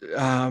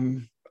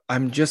 I'm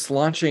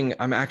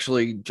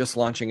actually just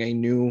launching a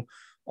new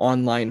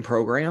online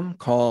program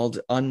called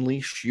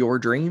Unleash Your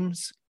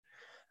Dreams.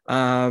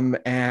 And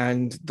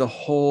it's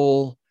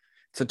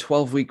a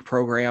 12-week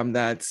program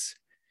that's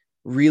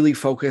really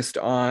focused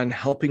on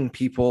helping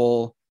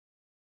people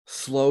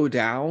slow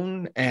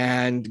down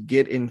and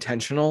get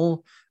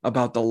intentional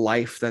about the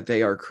life that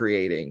they are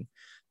creating.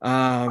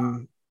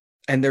 And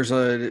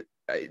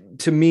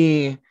to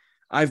me,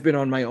 I've been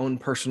on my own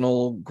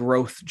personal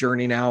growth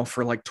journey now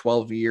for like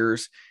 12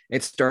 years.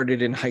 It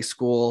started in high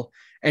school.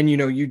 And,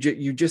 you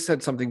just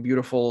said something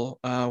beautiful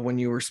when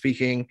you were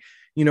speaking.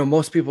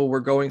 Most people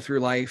were going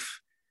through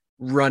life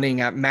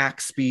running at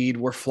max speed.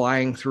 We're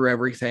flying through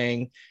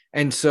everything.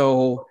 And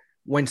so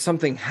when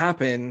something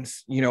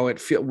happens,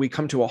 we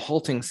come to a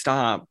halting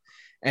stop,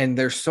 and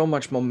there's so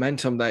much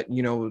momentum that,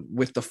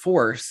 with the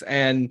force,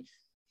 and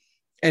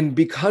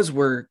because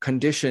we're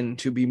conditioned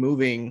to be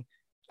moving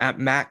at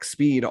max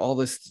speed all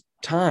this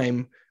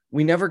time,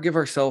 we never give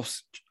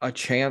ourselves a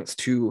chance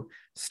to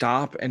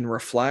stop and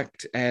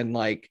reflect and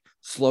like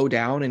slow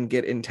down and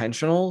get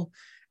intentional.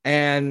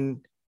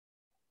 And,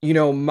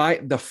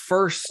 the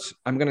first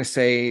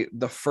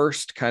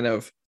kind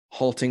of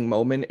halting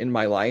moment in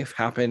my life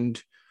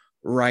happened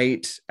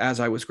right as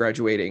I was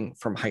graduating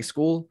from high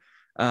school.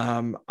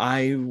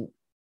 I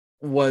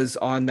was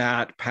on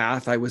that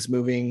path. I was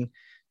moving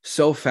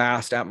so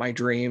fast at my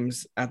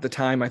dreams. At the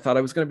time, I thought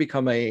I was going to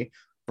become a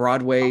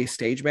Broadway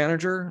stage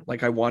manager.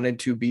 Like I wanted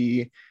to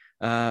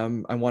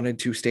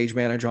stage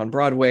manage on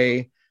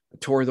Broadway,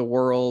 tour the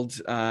world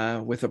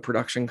with a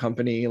production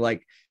company.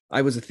 Like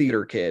I was a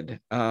theater kid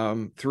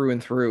through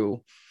and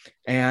through.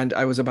 And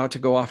I was about to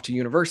go off to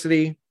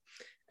university,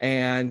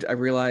 and I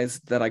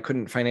realized that I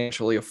couldn't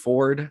financially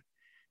afford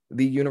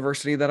the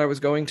university that I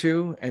was going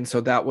to. And so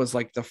that was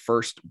like the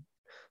first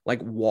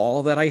like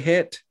wall that I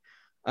hit.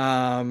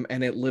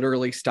 And it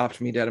literally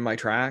stopped me dead in my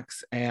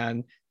tracks.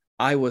 And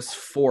I was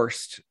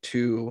forced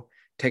to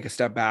take a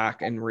step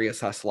back and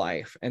reassess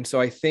life. And so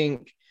I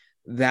think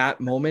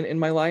that moment in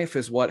my life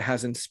is what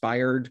has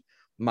inspired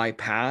my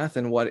path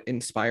and what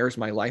inspires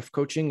my life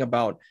coaching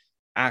about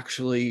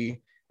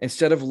actually,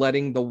 instead of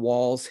letting the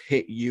walls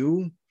hit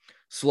you,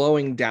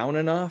 slowing down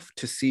enough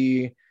to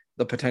see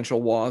the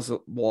potential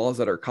walls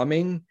that are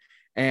coming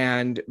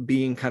and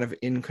being kind of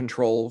in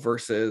control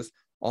versus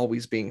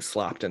always being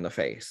slapped in the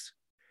face.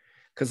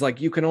 Because like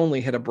you can only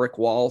hit a brick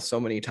wall so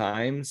many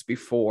times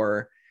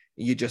before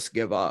you just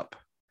give up.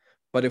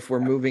 But if we're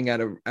moving at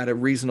a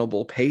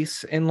reasonable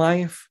pace in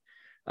life,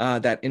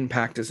 that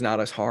impact is not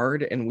as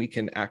hard, and we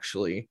can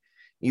actually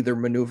either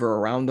maneuver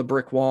around the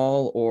brick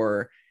wall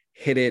or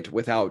hit it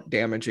without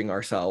damaging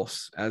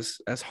ourselves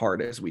as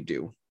hard as we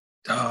do.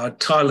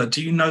 Tyler, do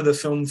you know the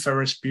film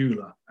Ferris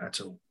Bueller at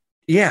all?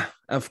 Yeah,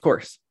 of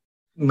course.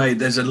 Mate,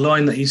 there's a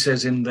line that he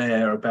says in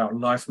there about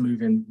life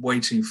moving way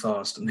too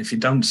fast, and if you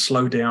don't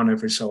slow down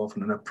every so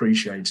often and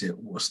appreciate it,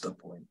 what's the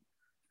point?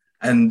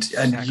 And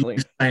Exactly.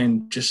 you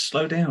saying just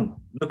slow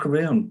down, look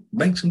around,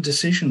 make some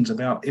decisions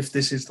about if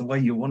this is the way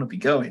you want to be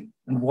going,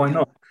 and why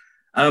not?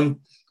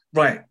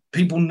 Right,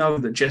 people know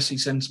that Jesse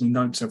sends me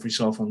notes every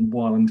so often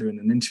while I'm doing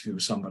an interview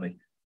with somebody,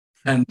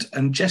 and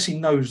Jesse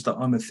knows that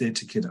I'm a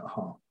theatre kid at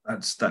heart.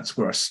 That's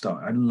where I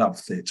start. I love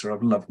theatre.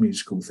 I've loved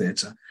musical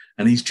theatre.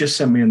 And he's just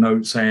sent me a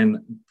note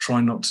saying,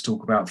 try not to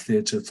talk about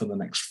theatre for the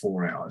next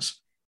 4 hours.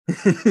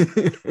 He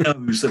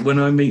knows that when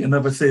I meet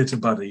another theatre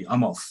buddy,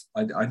 I'm off.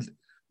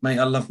 Mate,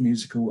 I love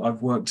musical.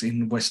 I've worked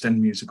in West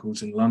End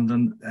musicals in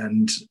London,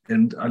 and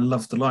I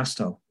love the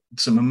lifestyle.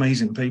 Some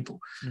amazing people.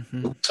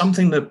 Mm-hmm. But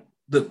something that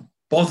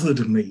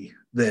bothered me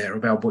there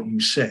about what you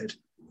said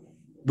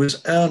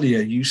was earlier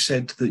you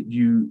said that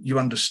you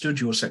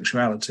understood your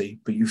sexuality,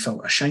 but you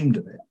felt ashamed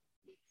of it.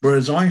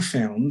 Whereas I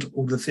found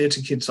all the theatre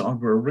kids that I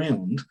were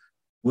around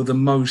were the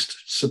most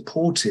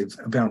supportive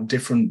about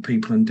different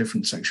people and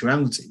different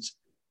sexualities,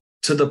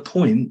 to the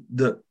point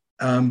that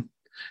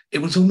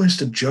it was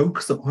almost a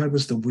joke that I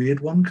was the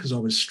weird one because I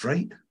was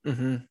straight.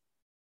 Mm-hmm.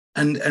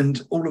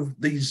 And all of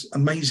these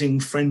amazing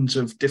friends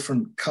of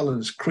different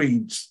colours,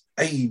 creeds,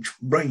 age,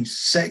 race,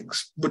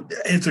 sex,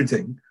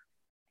 everything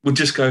would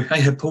just go,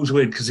 hey, Paul's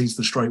weird because he's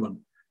the straight one.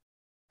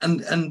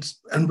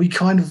 And we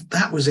kind of,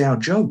 that was our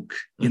joke,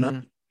 you Mm-hmm.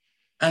 know?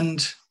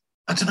 And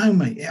I don't know,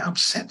 mate, it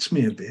upsets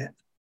me a bit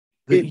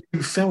that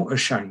you felt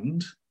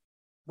ashamed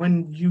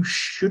when you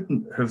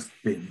shouldn't have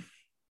been.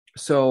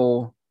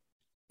 So,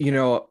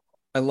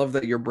 I love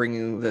that you're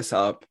bringing this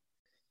up.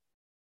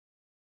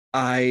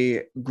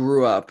 I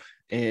grew up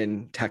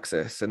in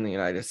Texas in the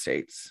United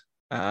States.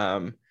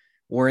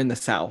 We're in the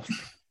South.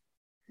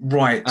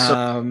 Right.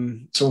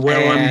 So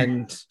where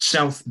I'm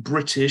South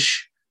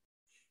British,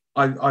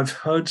 I've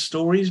heard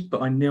stories,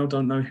 but I now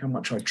don't know how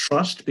much I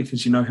trust,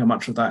 because you know how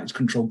much of that is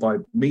controlled by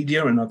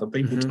media and other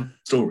people telling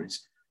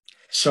stories.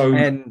 So,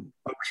 and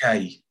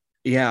okay.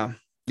 Yeah.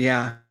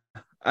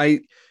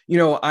 When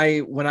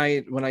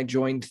I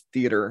joined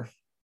theater,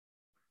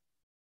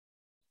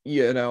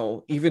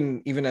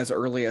 even as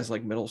early as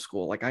like middle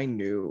school, like I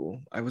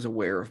was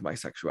aware of my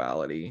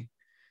sexuality.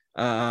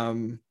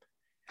 And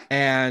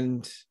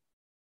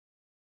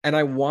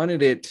I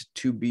wanted it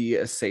to be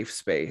a safe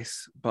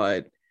space,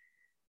 but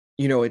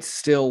it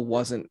still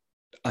wasn't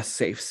a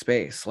safe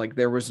space. Like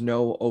there was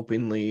no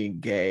openly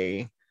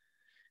gay.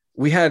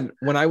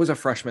 When I was a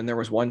freshman, there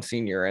was one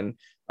senior, and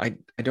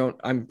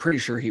I'm pretty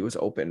sure he was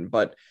open,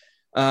 but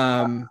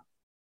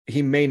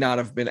he may not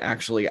have been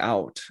actually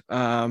out.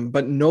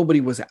 But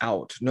nobody was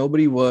out.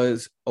 Nobody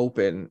was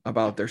open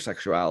about their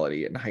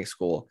sexuality in high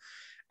school.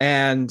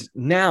 And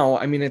now,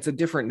 I mean, it's a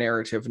different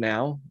narrative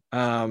now.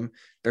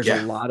 There's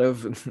a lot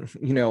of,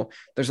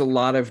 there's a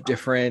lot of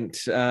different,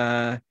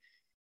 so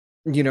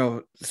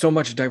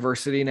much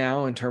diversity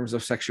now in terms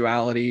of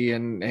sexuality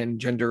and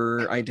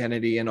gender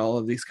identity and all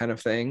of these kind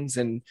of things.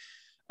 And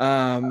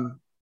so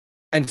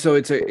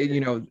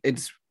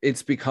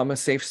it's become a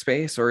safe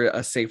space, or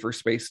a safer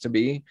space to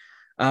be.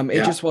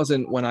 It just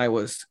wasn't when I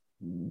was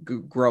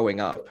growing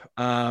up.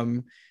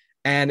 And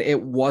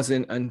it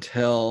wasn't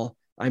until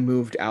I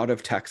moved out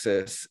of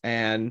Texas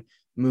and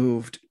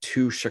moved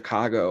to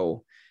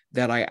Chicago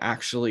that I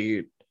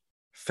actually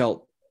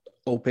felt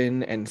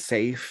open and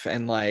safe,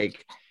 and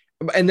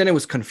then it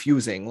was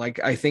confusing.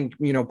 Like, I think,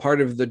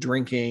 part of the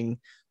drinking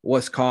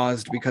was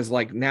caused because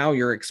like now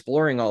you're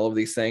exploring all of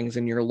these things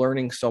and you're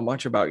learning so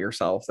much about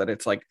yourself that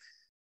it's like,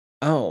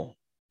 oh,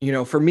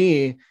 for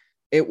me,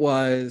 it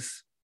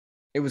was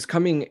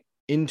coming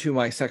into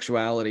my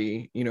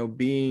sexuality,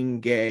 being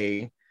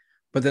gay,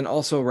 but then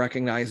also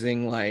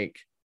recognizing like,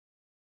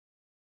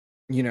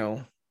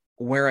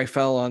 where I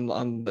fell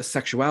on the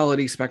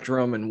sexuality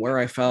spectrum and where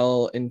I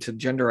fell into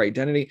gender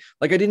identity.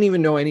 Like I didn't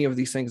even know any of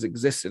these things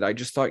existed. I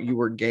just thought you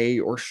were gay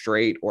or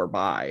straight or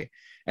bi.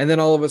 And then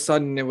all of a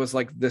sudden it was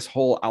like this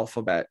whole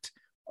alphabet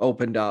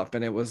opened up,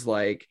 and it was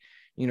like,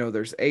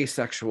 there's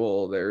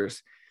asexual,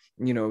 there's,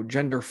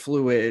 gender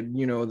fluid,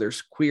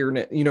 there's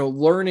queerness,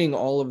 learning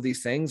all of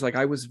these things. Like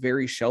I was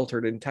very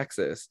sheltered in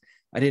Texas.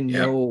 I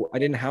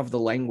didn't have the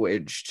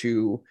language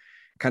to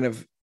kind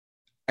of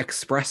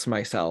express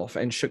myself,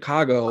 and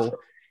Chicago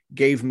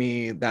gave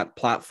me that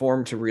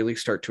platform to really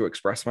start to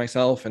express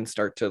myself and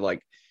start to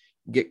like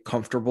get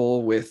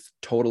comfortable with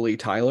totally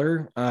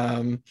Tyler.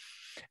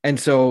 And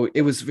so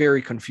it was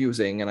very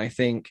confusing. And I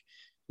think,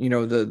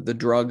 the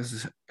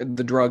drugs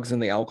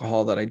and the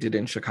alcohol that I did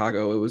in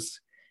Chicago,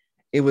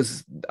 it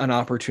was an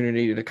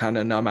opportunity to kind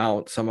of numb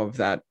out some of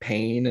that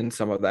pain and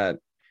some of that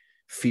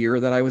fear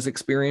that I was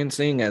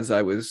experiencing as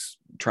I was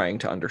trying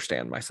to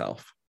understand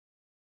myself.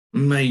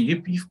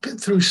 Mate, you've been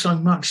through so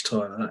much,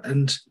 Tyler,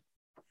 and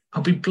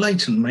I'll be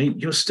blatant, mate.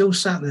 You're still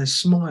sat there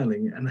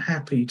smiling and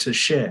happy to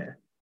share,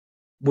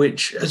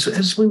 which,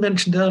 as we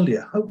mentioned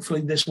earlier,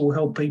 hopefully this will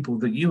help people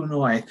that you and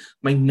I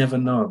may never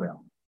know about.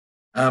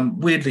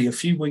 Weirdly, a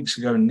few weeks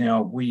ago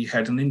now, we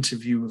had an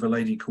interview with a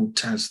lady called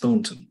Taz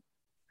Thornton,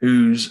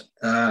 who's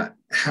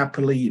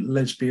happily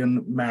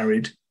lesbian,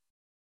 married.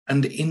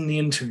 And in the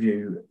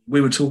interview,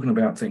 we were talking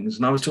about things,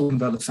 and I was talking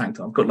about the fact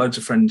that I've got loads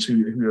of friends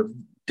who have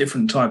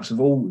different types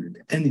of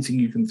anything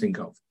you can think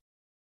of.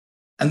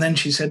 And then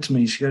she said to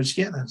me, she goes,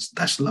 yeah,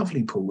 that's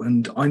lovely, Paul.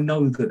 And I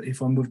know that if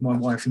I'm with my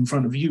wife in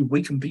front of you,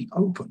 we can be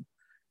open.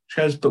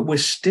 She goes, but we're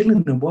still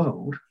in a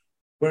world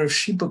where if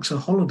she books a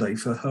holiday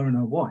for her and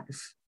her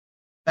wife,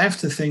 they have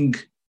to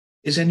think,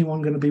 is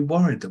anyone going to be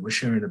worried that we're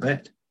sharing a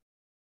bed?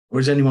 Or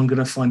is anyone going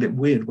to find it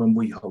weird when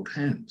we hold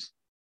hands?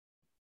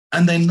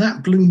 And then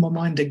that blew my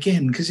mind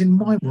again, because in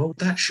my world,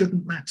 that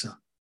shouldn't matter.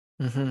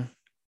 Mm-hmm.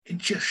 It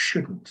just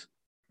shouldn't.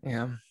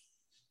 Yeah.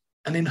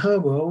 And in her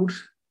world,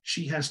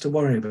 she has to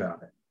worry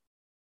about it.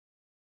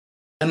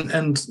 And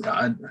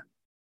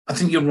I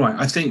think you're right.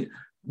 I think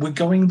we're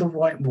going the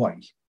right way,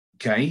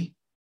 okay?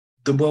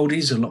 The world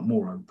is a lot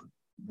more open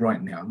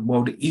right now. The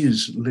world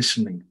is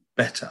listening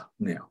better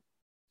now.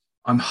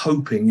 I'm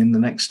hoping in the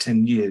next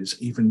 10 years,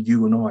 even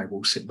you and I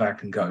will sit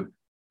back and go,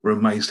 we're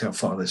amazed how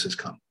far this has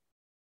come.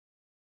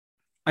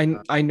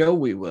 I know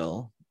we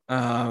will.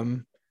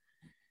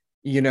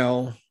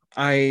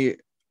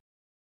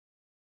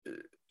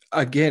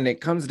 Again,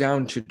 it comes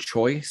down to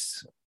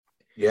choice.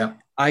 Yeah.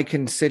 I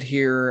can sit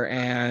here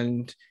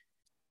and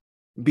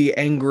be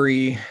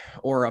angry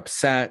or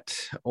upset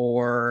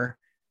or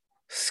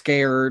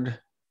scared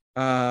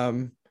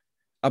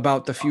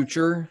about the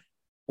future,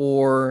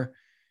 or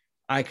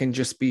I can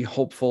just be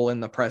hopeful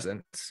in the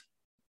present,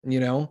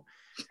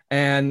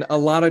 and a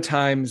lot of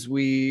times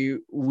we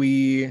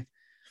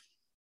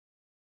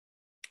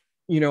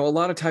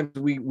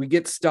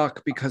get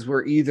stuck because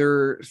we're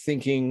either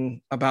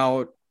thinking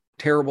about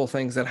terrible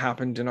things that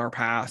happened in our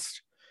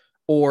past,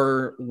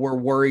 or we're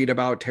worried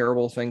about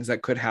terrible things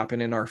that could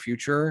happen in our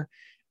future,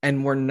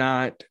 and we're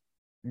not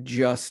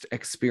just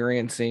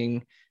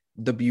experiencing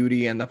the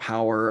beauty and the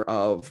power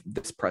of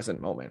this present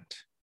moment.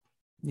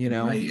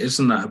 Mate,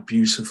 isn't that a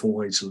beautiful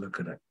way to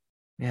look at it?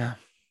 Yeah.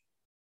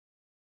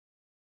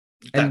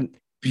 And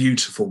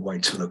beautiful way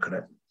to look at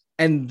it.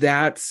 And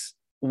that's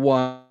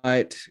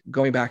what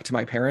going back to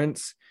my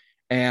parents,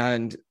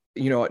 and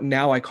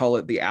now I call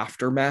it the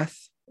aftermath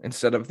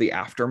instead of the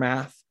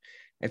aftermath.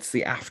 It's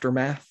the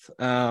aftermath.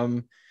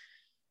 And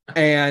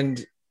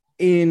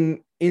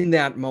in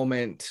that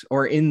moment,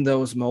 or in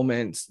those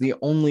moments, the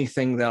only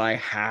thing that I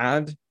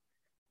had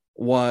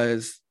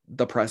was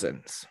the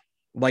presence.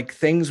 Like,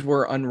 things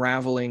were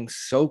unraveling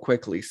so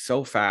quickly,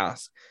 so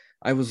fast.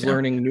 I was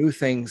learning new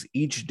things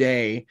each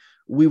day.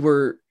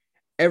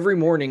 Every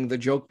morning the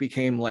joke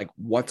became like,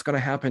 what's going to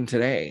happen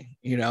today?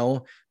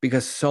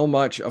 Because so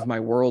much of my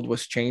world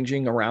was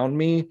changing around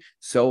me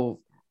so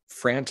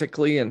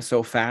frantically and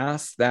so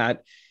fast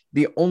that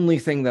the only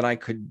thing that I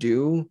could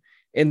do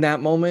in that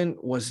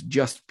moment was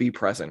just be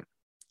present,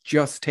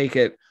 just take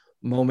it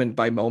moment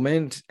by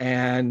moment.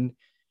 And,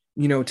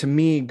 to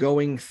me,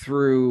 going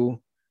through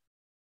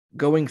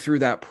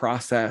that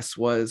process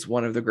was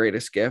one of the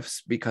greatest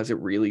gifts, because it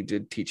really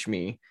did teach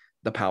me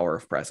the power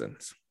of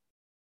presence.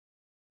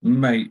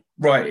 Mate,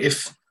 right.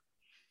 If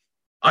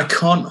I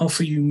can't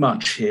offer you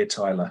much here,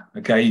 Tyler,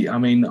 okay? I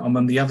mean, I'm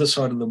on the other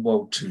side of the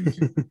world to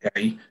you,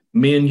 okay?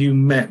 Me and you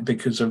met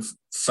because of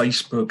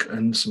Facebook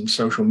and some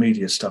social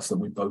media stuff that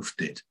we both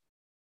did.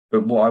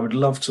 But what I would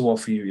love to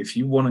offer you, if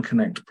you want to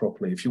connect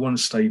properly, if you want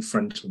to stay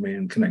friends with me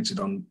and connected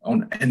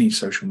on any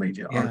social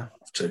media, I'd love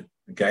to,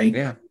 okay?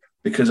 Yeah.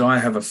 Because I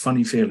have a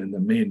funny feeling that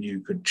me and you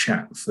could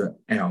chat for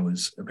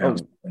hours about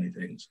so many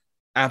things.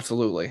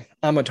 Absolutely.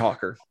 I'm a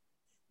talker.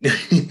 I'm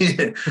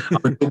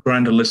a talker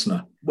and a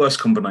listener. Worst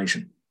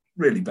combination.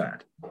 Really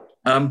bad.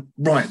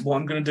 Right. What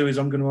I'm going to do is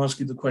I'm going to ask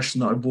you the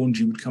question that I warned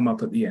you would come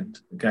up at the end.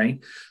 Okay.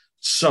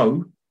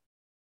 So,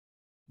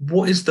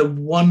 what is the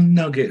one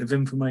nugget of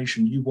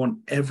information you want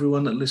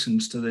everyone that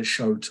listens to this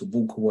show to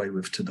walk away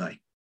with today?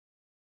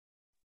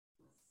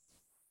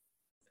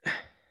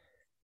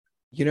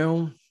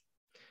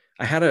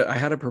 I had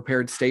a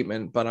prepared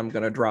statement, but I'm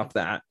going to drop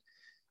that.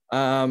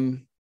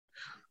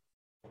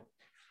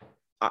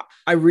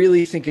 I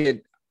really think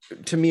I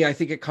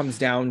think it comes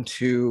down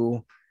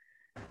to,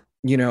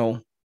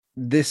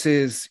 this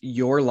is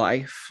your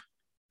life.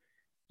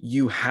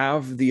 You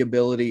have the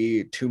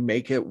ability to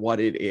make it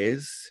what it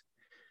is.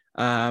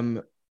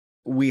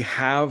 We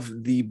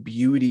have the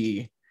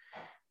beauty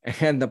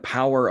and the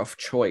power of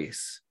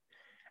choice.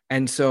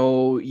 And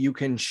so you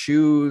can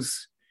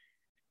choose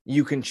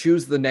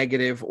the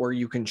negative, or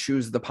you can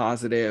choose the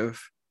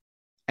positive.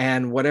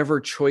 And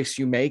whatever choice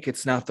you make,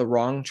 it's not the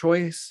wrong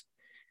choice.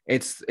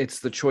 It's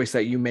the choice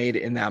that you made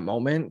in that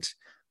moment.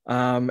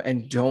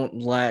 And don't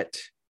let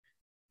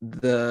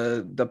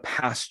the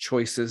past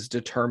choices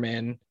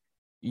determine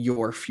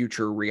your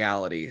future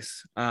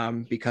realities.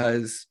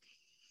 Because,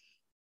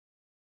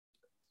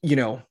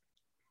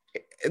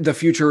 the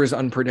future is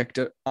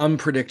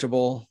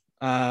unpredictable.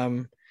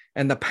 And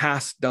the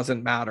past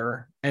doesn't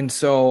matter. And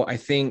so I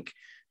think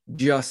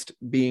just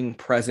being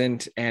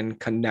present and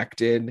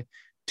connected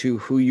to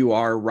who you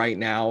are right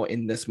now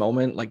in this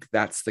moment, like,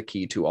 that's the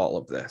key to all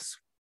of this.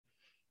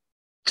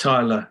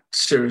 Tyler,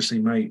 seriously,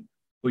 mate,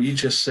 what you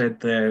just said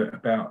there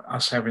about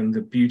us having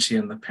the beauty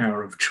and the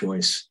power of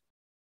choice,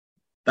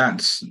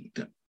 that's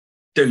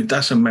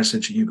a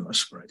message you got to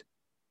spread.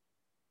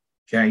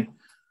 Okay.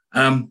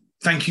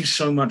 Thank you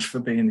so much for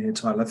being here,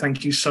 Tyler.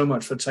 Thank you so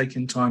much for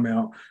taking time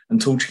out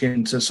and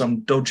talking to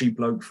some dodgy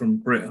bloke from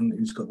Britain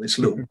who's got this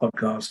little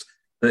podcast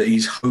that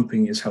he's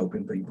hoping is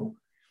helping people.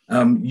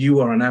 You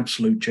are an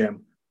absolute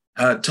gem.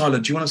 Tyler,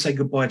 do you want to say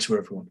goodbye to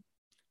everyone?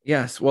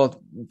 Yes.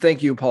 Well,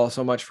 thank you, Paul,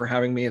 so much for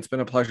having me. It's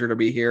been a pleasure to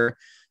be here.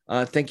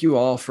 Thank you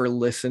all for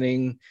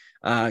listening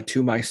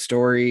to my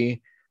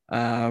story.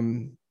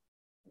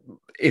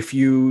 If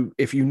you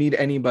need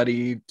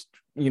anybody,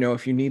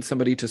 if you need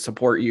somebody to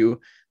support you,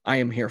 I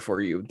am here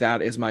for you.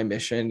 That is my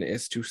mission,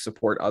 is to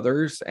support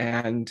others.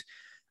 And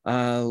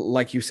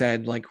like you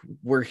said, like,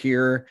 we're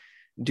here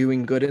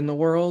doing good in the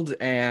world.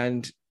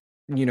 And,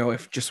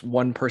 if just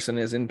one person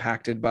is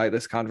impacted by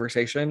this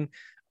conversation,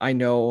 I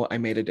know I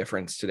made a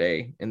difference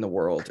today in the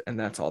world, and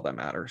that's all that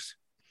matters.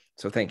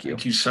 So thank you.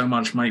 Thank you so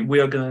much, mate.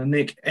 We are going to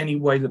nick any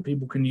way that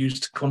people can use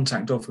to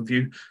contact off of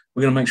you.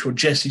 We're going to make sure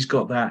Jesse's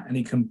got that, and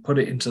he can put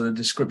it into the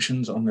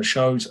descriptions on the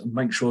shows and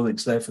make sure that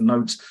it's there for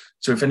notes.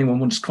 So if anyone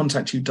wants to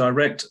contact you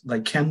direct, they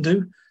can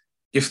do.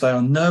 If they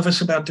are nervous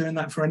about doing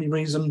that for any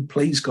reason,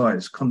 please,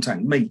 guys,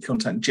 contact me,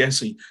 contact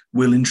Jesse.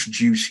 We'll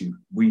introduce you.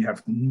 We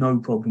have no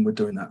problem with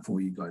doing that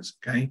for you guys,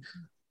 okay?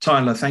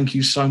 Tyler, thank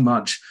you so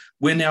much.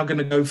 We're now going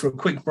to go for a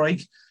quick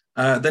break.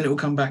 Then it will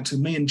come back to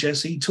me and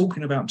Jesse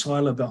talking about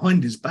Tyler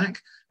behind his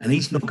back, and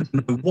he's not going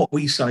to know what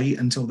we say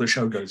until the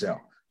show goes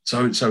out.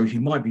 So he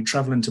might be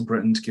traveling to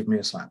Britain to give me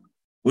a slap.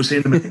 We'll see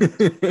in a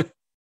minute.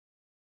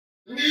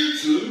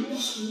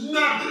 Newton's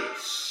Nuggets.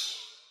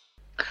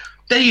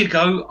 There you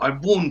go. I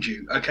warned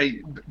you.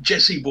 Okay,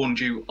 Jesse warned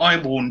you. I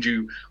warned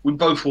you. We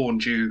both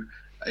warned you.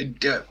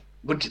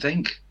 What do you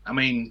think? I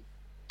mean,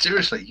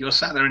 seriously, you're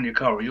sat there in your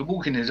car or you're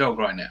walking your dog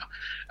right now,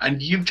 and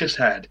you've just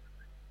had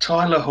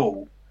Tyler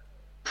Hall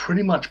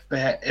pretty much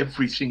bear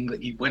everything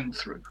that he went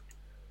through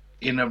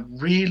in a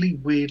really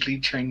weirdly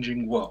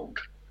changing world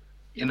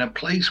in a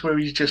place where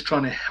he's just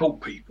trying to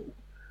help people.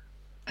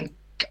 And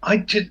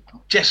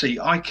Jesse,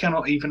 I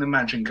cannot even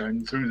imagine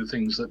going through the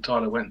things that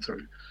Tyler went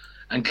through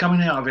and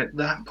coming out of it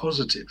that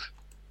positive.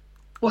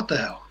 What the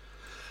hell?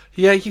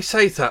 Yeah, you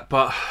say that,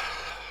 but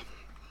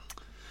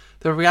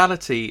the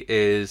reality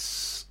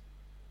is,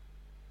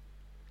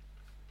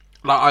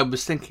 like, I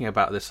was thinking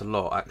about this a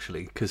lot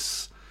actually,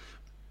 because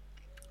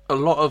a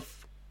lot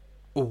of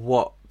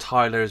what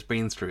Tyler has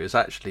been through has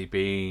actually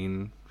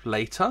been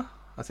later.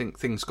 I think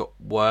things got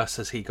worse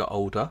as he got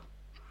older.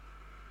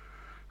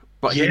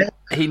 But Yeah.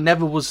 he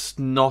never was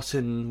not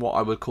in what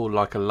I would call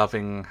like a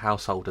loving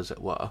household, as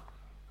it were.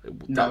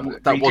 No,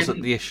 that he wasn't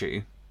didn't. the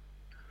issue.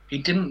 He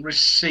didn't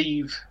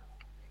receive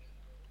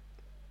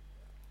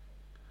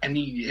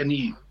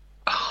any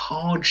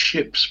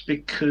hardships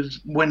because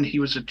when he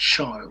was a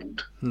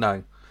child.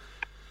 No.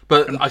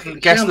 But And I from the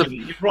guess sound the of it,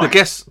 you're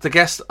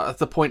right.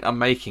 the point I'm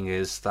making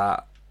is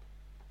that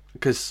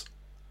because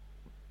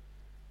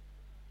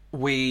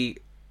we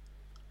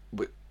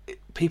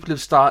people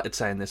have started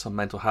saying this on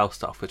mental health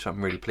stuff, which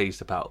I'm really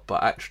pleased about,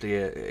 but actually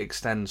it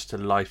extends to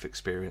life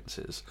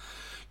experiences.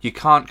 You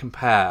can't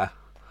compare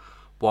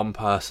one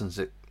person's,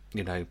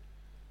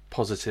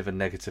 positive and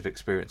negative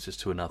experiences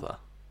to another,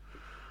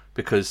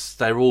 because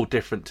they're all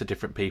different to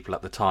different people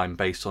at the time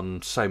based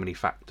on so many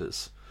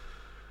factors.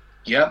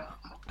 Yeah.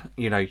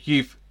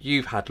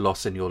 You've had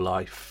loss in your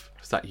life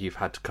that you've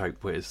had to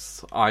cope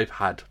with. I've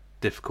had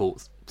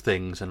difficult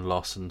things and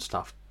loss and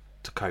stuff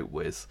to cope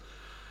with.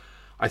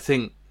 I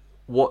think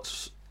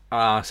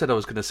I said I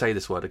was going to say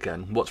this word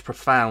again. What's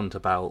profound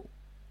about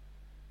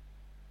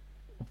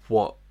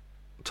what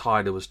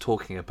Tyler was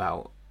talking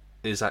about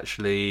is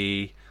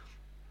actually,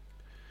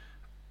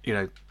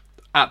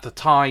 at the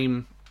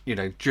time,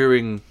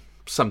 during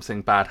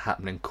something bad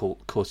happening,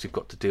 of course you've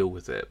got to deal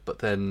with it, but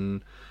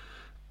then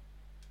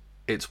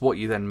it's what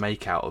you then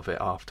make out of it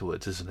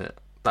afterwards, isn't it?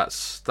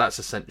 That's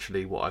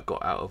essentially what I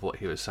got out of what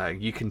he was saying.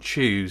 You can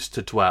choose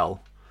to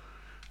dwell,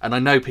 and I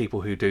know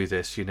people who do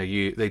this.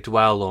 They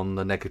dwell on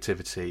the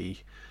negativity,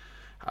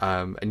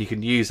 and you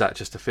can use that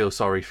just to feel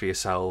sorry for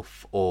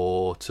yourself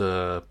or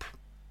to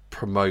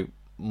promote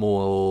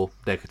more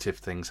negative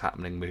things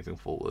happening moving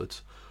forward,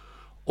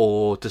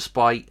 or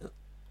despite,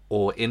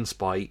 or in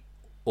spite,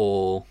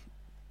 or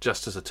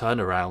just as a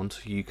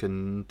turnaround, you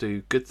can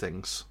do good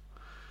things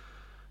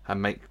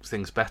and make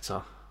things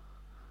better.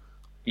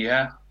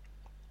 Yeah.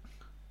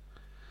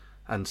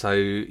 And so,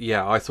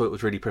 yeah, I thought it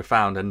was really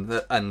profound,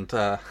 and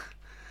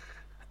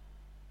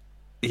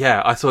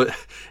yeah, I thought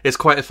it's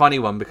quite a funny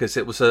one because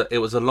it was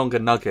a longer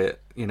nugget.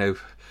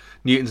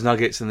 Newton's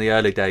nuggets in the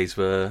early days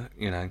were,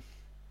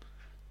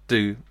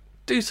 do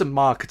some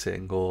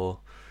marketing, or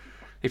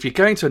if you're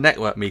going to a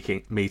network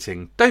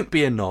meeting, don't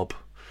be a knob.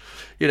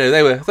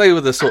 They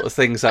were the sort of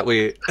things that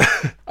we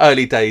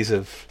early days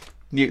of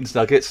Newton's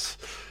nuggets.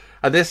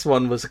 And this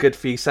one was a good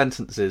few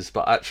sentences,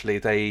 but actually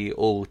they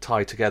all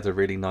tie together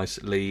really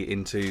nicely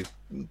into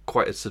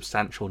quite a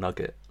substantial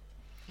nugget.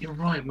 You're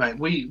right, mate.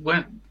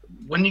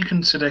 When you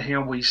consider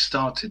how we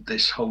started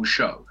this whole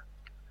show,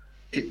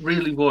 it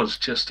really was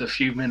just a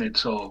few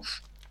minutes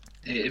of,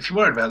 if you're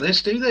worried about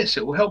this, do this.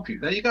 It will help you.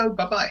 There you go.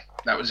 Bye-bye.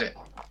 That was it.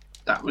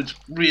 That was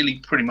really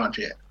pretty much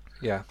it.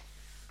 Yeah.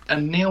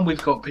 And now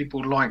we've got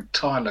people like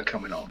Tyler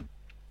coming on.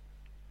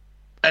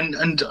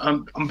 And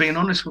I'm being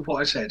honest with what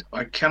I said.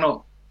 I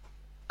cannot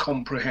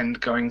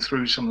comprehend going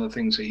through some of the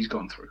things that he's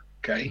gone through,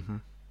 okay? Mm-hmm.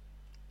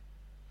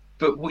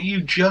 But what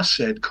you just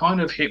said kind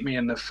of hit me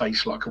in the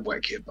face like a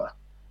wet kipper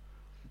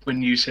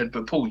when you said,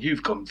 but Paul,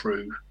 you've gone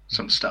through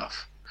some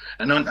stuff.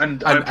 And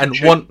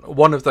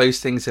one of those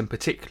things in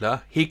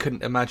particular, he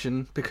couldn't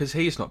imagine because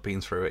he's not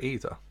been through it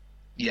either.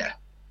 Yeah.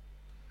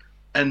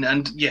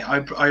 And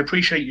yeah, I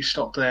appreciate you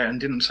stopped there and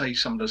didn't say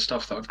some of the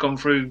stuff that I've gone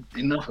through.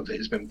 Enough of it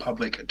has been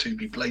public, to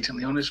be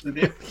blatantly honest with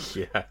you.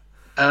 Yeah.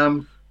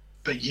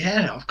 But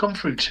yeah, I've gone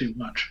through too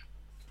much.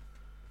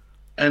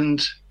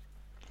 And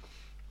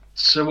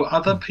so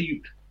other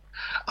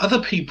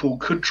people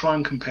could try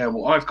and compare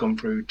what I've gone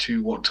through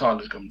to what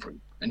Tyler's gone through.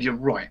 And you're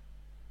right.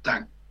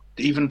 That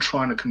even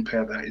trying to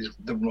compare that is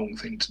the wrong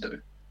thing to do.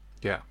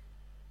 Yeah.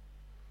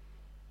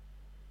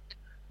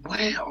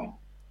 Wow.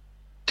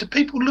 Do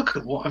people look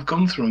at what I've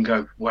gone through and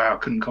go, wow, I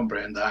couldn't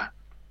comprehend that?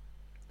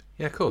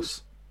 Yeah, of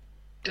course.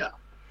 Yeah.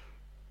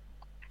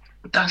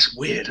 That's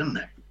weird, isn't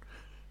it?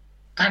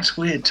 That's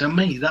weird. To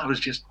me, that was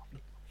just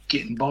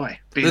getting by.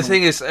 The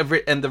thing is,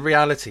 and the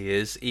reality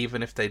is,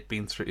 even if they'd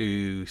been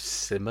through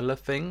similar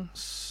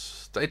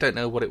things, they don't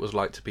know what it was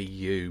like to be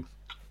you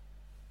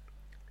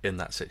in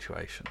that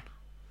situation.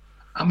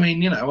 I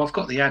mean, I've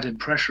got the added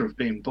pressure of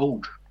being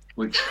bald,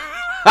 which...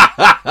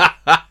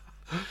 I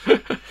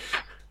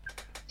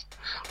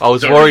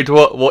was worried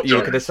what you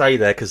were going to say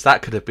there, because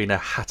that could have been a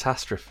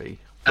catastrophe.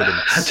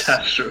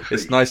 Catastrophe.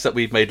 It's nice that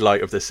we've made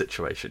light of this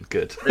situation.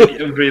 Good.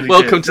 Really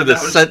Welcome to the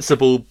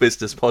Sensible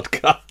Business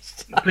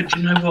Podcast. But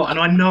you know what? And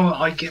I know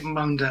I get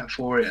moaned at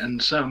for it,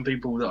 and certain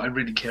people that I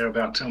really care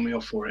about tell me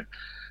off for it.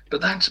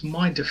 But that's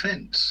my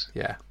defence.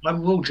 Yeah. I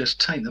will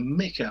just take the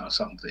mick out of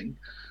something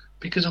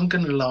because I'm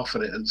going to laugh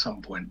at it at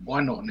some point.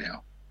 Why not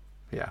now?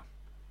 Yeah.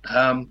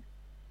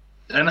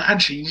 And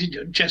actually,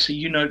 Jesse,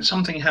 you know,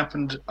 something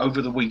happened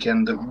over the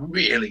weekend that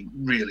really,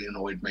 really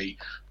annoyed me,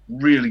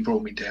 really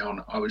brought me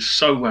down. I was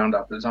so wound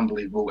up, it was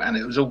unbelievable, and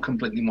it was all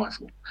completely my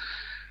fault.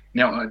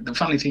 Now, the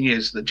funny thing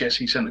is that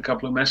Jesse sent a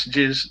couple of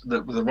messages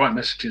that were the right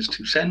messages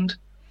to send.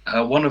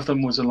 One of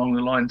them was along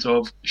the lines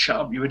of, "Shut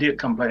up, you idiot,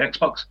 come play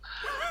Xbox."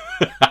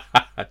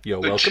 You're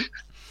welcome.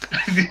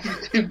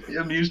 It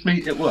amused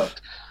me, it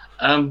worked.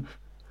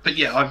 But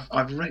yeah,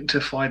 I've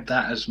rectified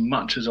that as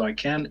much as I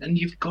can, and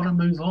you've got to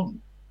move on.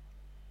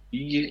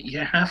 You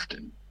have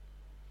to.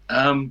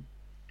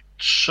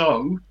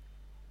 So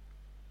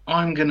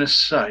I'm going to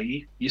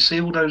say, you see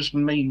all those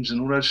memes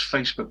and all those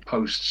Facebook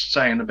posts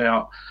saying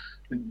about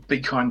be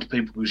kind to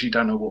people because you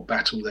don't know what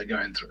battle they're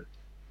going through.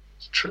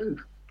 It's true.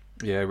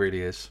 Yeah, it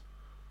really is.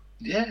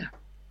 Yeah.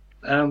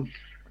 And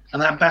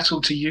that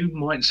battle to you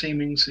might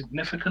seem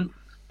insignificant.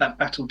 That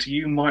battle to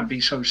you might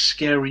be so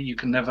scary you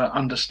can never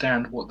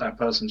understand what that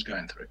person's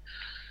going through.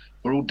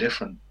 We're all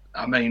different.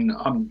 I mean,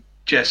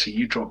 Jesse,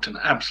 you dropped an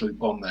absolute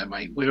bomb there,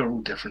 mate. We're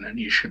all different and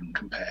you shouldn't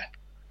compare.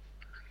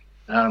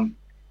 I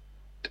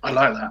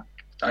like that.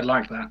 I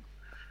like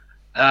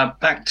that.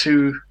 Back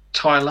to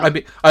Tyler. I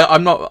mean,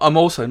 I'm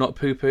also not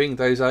poo-pooing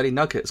those early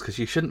nuggets because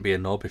you shouldn't be a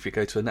knob if you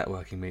go to a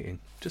networking meeting.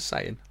 Just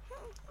saying.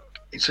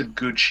 It's a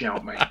good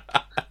shout, mate.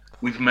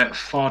 We've met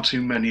far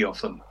too many of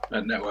them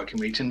at networking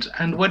meetings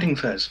and wedding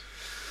fairs.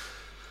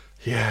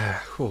 Yeah.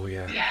 Oh,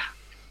 yeah. Yeah.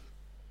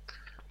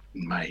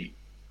 Mate,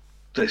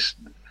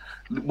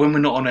 when we're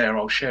not on air,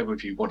 I'll share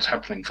with you what's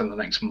happening for the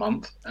next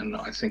month, and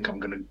I think I'm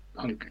gonna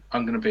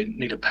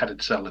need a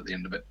padded cell at the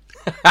end of it.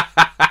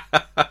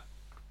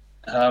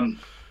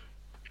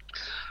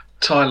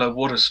 Tyler,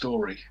 what a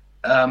story!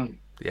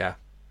 Yeah.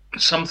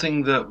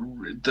 Something that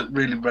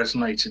really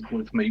resonated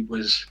with me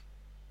was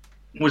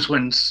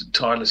when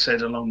Tyler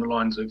said along the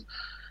lines of,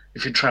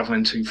 "If you're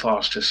travelling too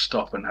fast, just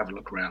stop and have a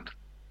look around."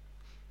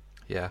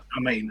 Yeah. I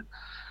mean,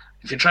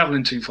 if you're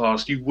travelling too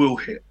fast, you will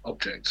hit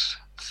objects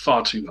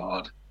far too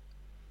hard.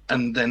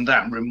 And then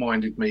that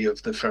reminded me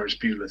of the Ferris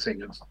Bueller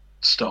thing of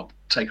stop,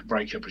 take a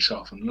break every so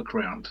often, look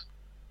around.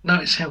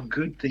 Notice how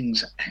good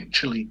things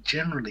actually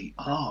generally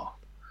are.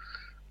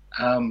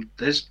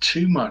 There's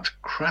too much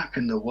crap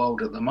in the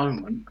world at the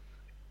moment.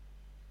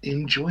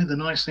 Enjoy the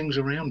nice things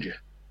around you.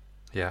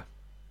 Yeah.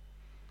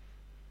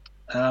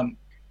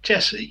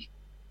 Jesse.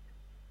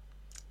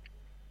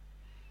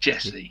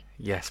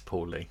 Yes,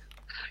 Paulie.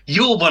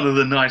 You're one of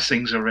the nice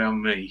things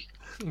around me.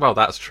 Well,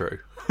 that's true.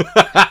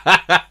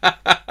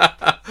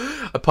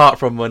 Apart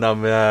from when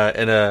I'm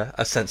in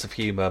a sense of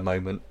humour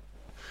moment,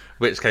 in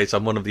which case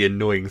I'm one of the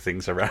annoying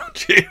things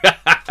around you.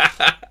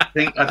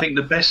 I think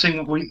the best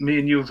thing me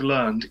and you have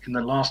learned in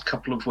the last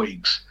couple of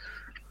weeks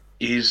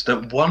is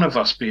that one of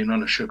us being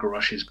on a sugar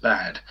rush is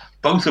bad.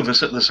 Both of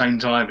us at the same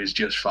time is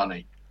just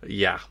funny.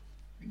 Yeah.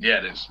 Yeah,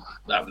 it is.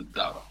 That was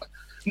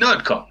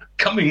NerdCon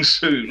coming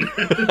soon.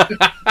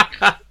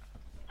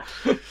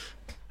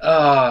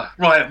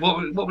 Right.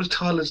 What was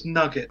Tyler's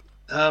nugget?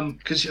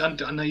 Because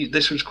I know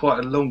this was quite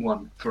a long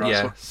one for us.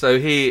 Yeah. So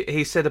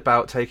he said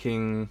about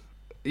taking.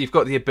 You've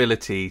got the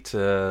ability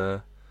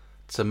to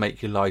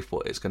make your life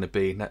what it's going to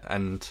be,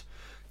 and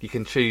you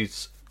can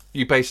choose.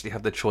 You basically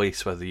have the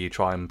choice whether you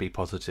try and be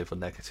positive or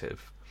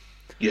negative.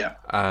 Yeah.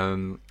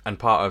 And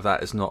part of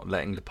that is not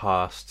letting the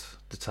past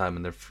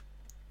determine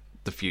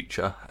the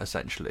future,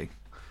 essentially.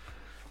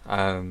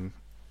 And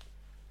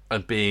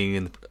being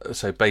in.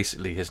 So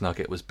basically, his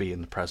nugget was be in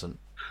the present,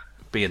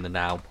 be in the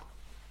now.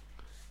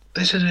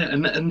 This is it,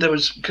 and there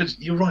was, because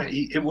you're right,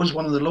 it was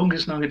one of the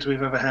longest nuggets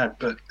we've ever had,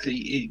 but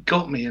it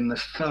got me in the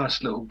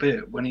first little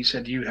bit when he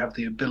said you have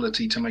the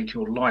ability to make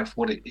your life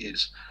what it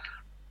is.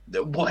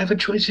 Whatever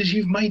choices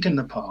you've made in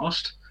the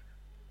past,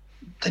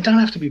 they don't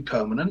have to be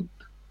permanent.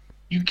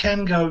 You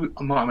can go,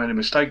 I might have made a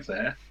mistake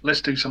there, let's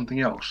do something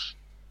else.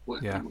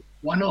 Yeah.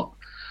 Why not?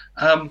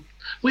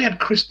 We had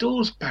Chris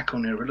Dawes back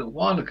on here a little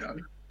while ago,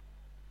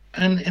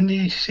 and in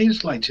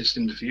his latest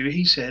interview,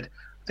 he said,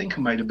 I think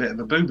I made a bit of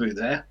a boo-boo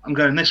there. I'm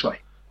going this way.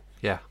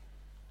 Yeah.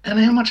 And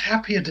how much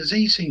happier does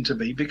he seem to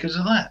be because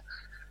of that?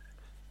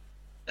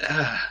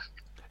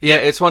 Yeah,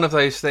 it's one of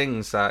those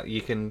things that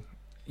you can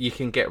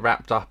get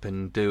wrapped up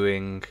in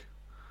doing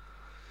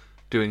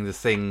the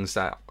things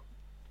that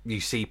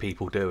you see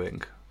people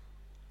doing.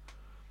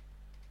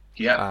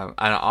 Yeah.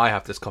 And I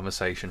have this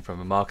conversation from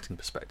a marketing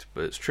perspective,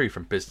 but it's true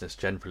from business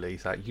generally,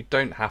 that you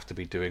don't have to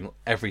be doing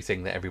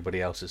everything that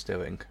everybody else is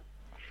doing.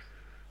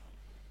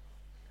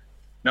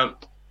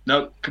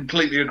 No,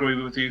 completely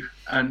agree with you.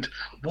 And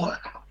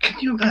what can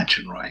you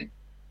imagine, right?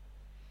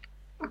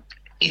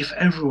 If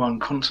everyone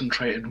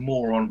concentrated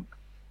more on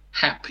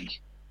happy,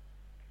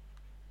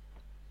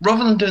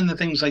 rather than doing the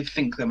things they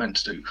think they're meant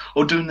to do,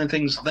 or doing the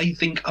things they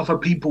think other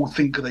people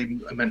think they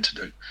are meant to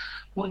do.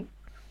 What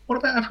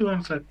about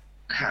everyone for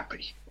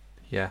happy?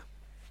 Yeah.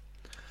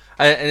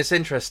 And it's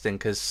interesting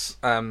because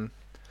to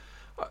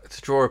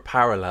draw a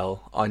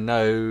parallel, I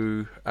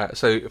know.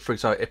 So, for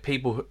example, if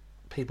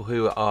people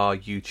who are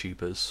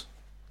YouTubers,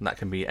 and that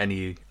can be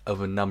any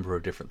of a number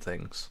of different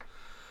things.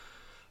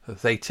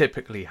 They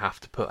typically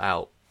have to put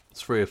out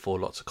 3 or 4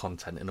 lots of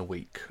content in a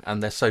week,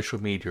 and they're social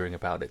mediaing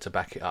about it to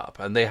back it up,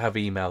 and they have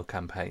email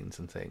campaigns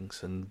and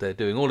things, and they're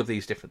doing all of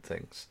these different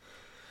things,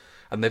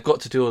 and they've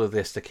got to do all of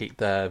this to keep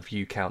their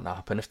view count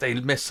up, and if they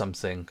miss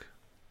something,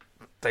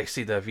 they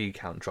see their view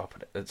count drop,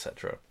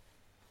 etc.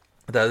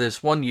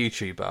 There's one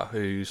YouTuber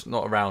who's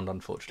not around,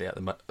 unfortunately, at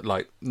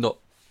the not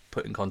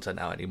putting content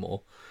out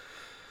anymore,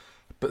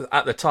 but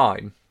at the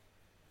time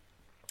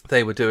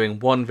they were doing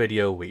 1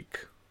 video a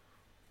week,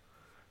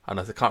 and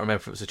I can't remember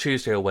if it was a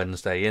Tuesday or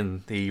Wednesday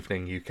in the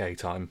evening UK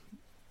time.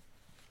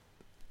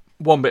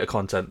 1 bit of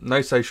content,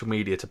 no social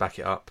media to back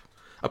it up,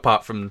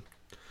 apart from,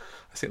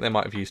 I think they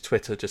might have used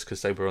Twitter just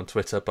because they were on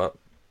Twitter, but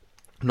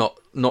not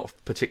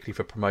particularly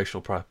for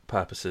promotional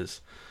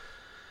purposes.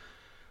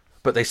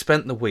 But they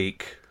spent the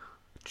week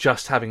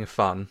just having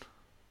fun,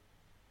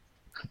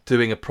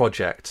 doing a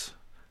project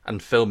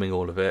and filming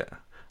all of it,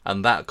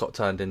 and that got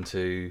turned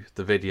into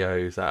the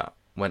video that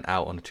went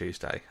out on a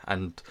Tuesday.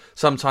 And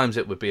sometimes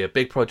it would be a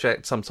big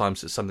project,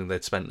 sometimes it's something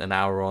they'd spent an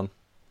hour on,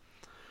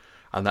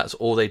 and that's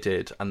all they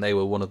did, and they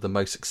were one of the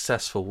most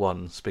successful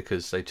ones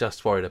because they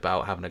just worried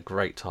about having a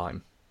great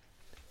time.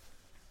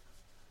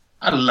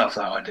 I love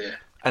that idea.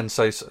 And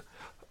so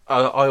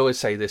I always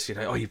say this,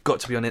 you've got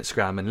to be on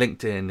Instagram and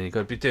LinkedIn, and you've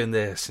got to be doing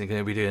this, and you're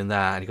going to be doing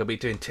that, and you've got to be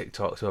doing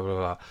TikToks, blah, blah,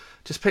 blah.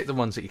 Just pick the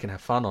ones that you can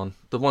have fun on,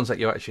 the ones that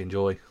you actually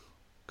enjoy,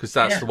 because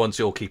that's the ones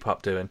you'll keep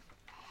up doing.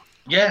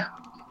 Yeah,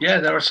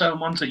 there are certain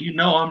ones that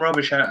I'm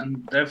rubbish at,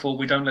 and therefore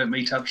we don't let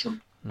me touch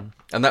them.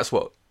 And that's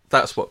what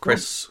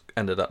Chris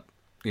ended up,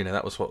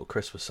 that was what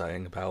Chris was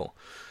saying about,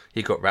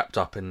 he got wrapped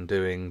up in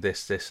doing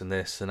this, and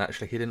this, and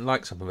actually he didn't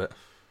like some of it.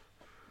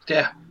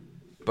 Yeah.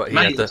 But he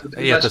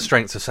had the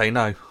strength to say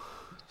no.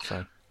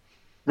 So.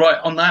 Right,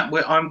 on that,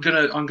 I'm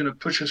gonna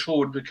push us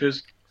forward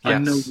because I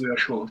know we are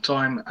short of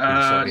time.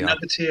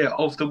 Nuggeteer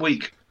of the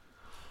week.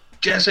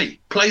 Jesse,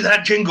 play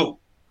that jingle.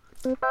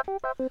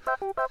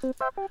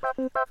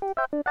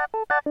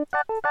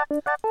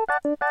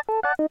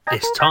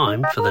 It's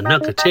time for the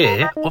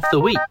Nuggeteer of the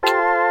week.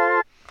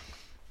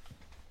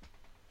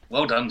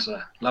 Well done,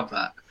 sir. Love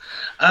that.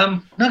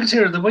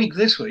 Nuggeteer of the week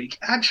this week.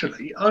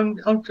 Actually, I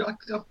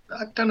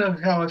don't know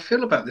how I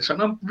feel about this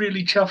one. I'm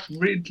really chuffed,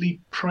 really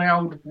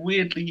proud,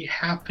 weirdly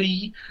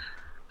happy.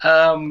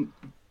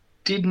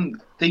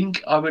 Didn't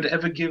think I would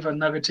ever give a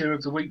Nuggeteer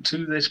of the week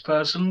to this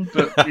person,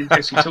 but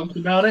Jesse talked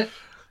about it.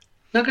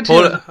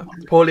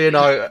 Paulie and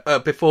I,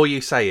 before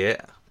you say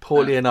it,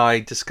 Paulie and I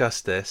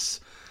discussed this,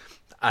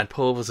 and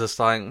Paul was just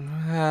like,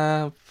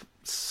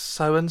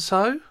 so and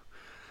so.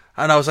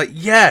 And I was like,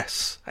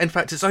 yes! In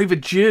fact, it's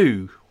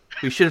overdue.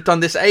 We should have done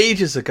this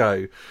ages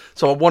ago.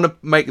 So I want to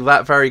make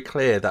that very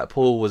clear that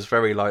Paul was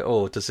very like,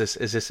 is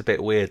this a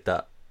bit weird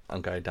that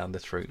I'm going down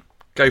this route?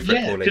 Go for it,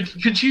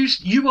 Paulie. Could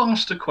you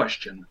asked a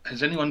question,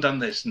 has anyone done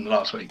this in the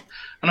last week?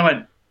 And I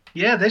went,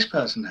 yeah, this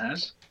person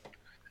has.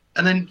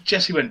 And then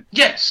Jesse went,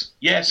 yes.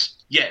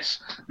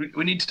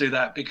 We need to do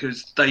that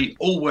because they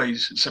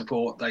always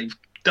support. They've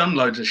done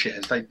loads of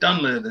shares. They've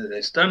done loads of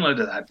this, done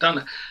loads of that,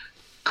 done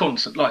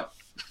constant,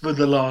 for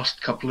the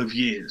last couple of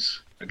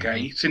years,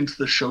 okay? Since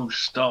the show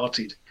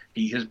started,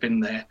 he has been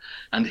there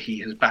and he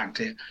has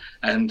backed it.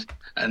 And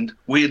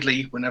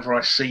weirdly, whenever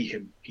I see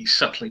him, he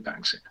subtly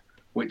backs it,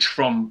 which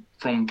from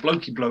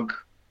blokey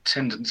bloke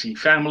tendency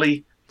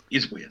family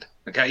is weird,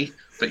 okay?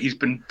 But he's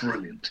been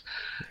brilliant.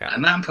 Yeah.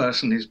 And that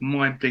person is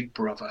my big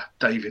brother,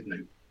 David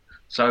Newton.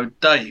 So,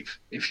 Dave,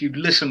 if you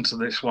listen to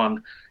this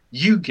one,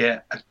 you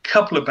get a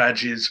couple of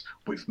badges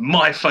with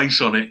my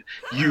face on it.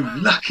 You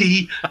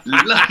lucky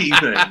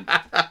thing.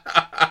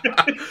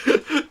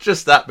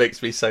 Just that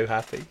makes me so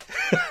happy.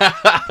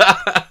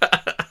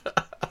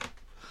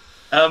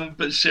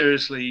 But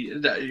seriously,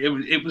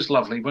 it was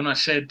lovely. When I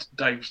said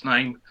Dave's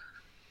name,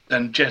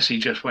 and Jesse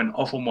just went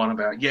off on one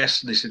about,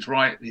 yes, this is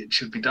right, it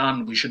should be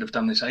done, we should have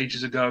done this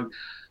ages ago.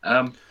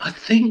 I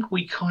think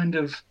we kind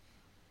of,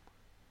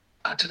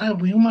 I don't know,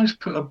 we almost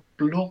put a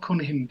block on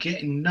him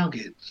getting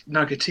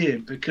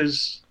Nuggeteer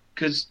because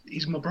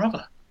he's my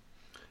brother.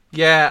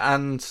 Yeah,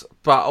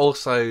 but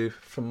also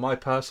from my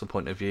personal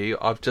point of view,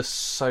 I'm just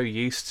so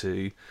used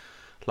to,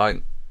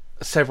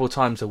 several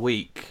times a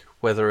week,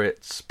 whether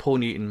it's Paul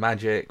Newton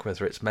Magic,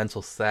 whether it's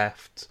Mental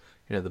Theft,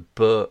 the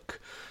book,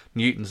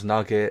 Newton's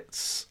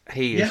Nuggets,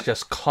 he is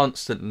just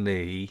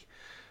constantly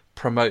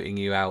promoting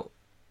you out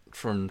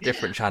from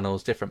different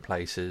channels, different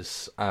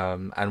places,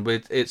 and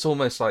it's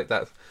almost like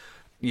that.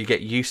 You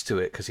get used to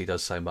it because he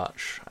does so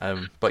much.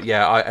 But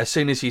yeah, as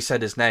soon as you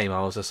said his name,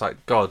 I was just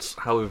like, God,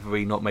 how have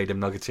we not made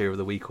him Nuggeteer of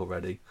the Week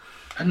already?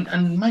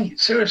 And mate,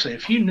 seriously,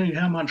 if you knew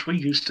how much we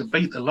used to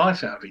beat the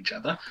life out of each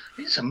other,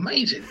 it's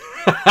amazing.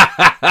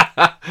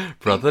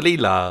 Brotherly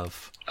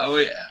love. Oh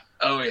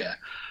yeah.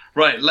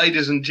 Right,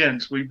 ladies and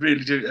gents, we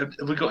really do. Have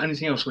we got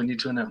anything else we need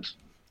to announce?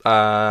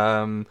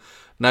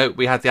 No,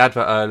 we had the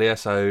advert earlier,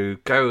 so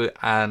go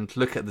and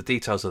look at the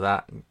details of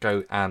that.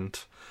 Go and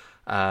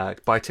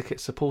buy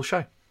tickets to Paul's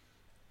show.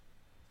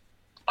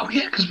 Oh,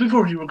 yeah, because we've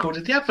already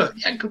recorded the advert.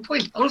 Yeah, good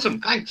point.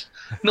 Awesome, thanks.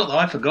 Not that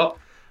I forgot.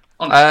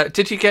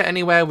 Did you get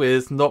anywhere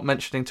with not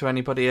mentioning to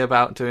anybody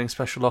about doing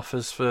special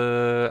offers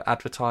for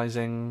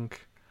advertising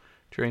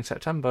during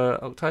September,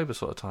 October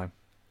sort of time?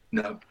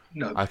 No.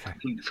 Okay.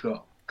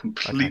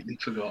 Completely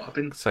forgot. I've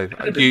been so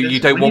you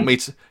don't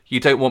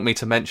want me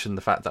to mention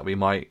the fact that we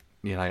might,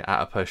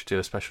 at a push do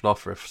a special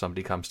offer if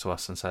somebody comes to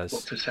us and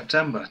says for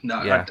September.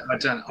 No, yeah.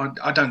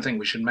 I don't think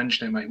we should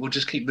mention it, mate. We'll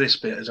just keep this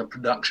bit as a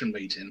production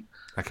meeting.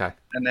 Okay.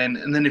 And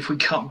then if we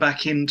cut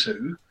back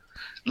into,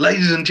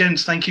 ladies and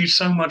gents, thank you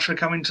so much for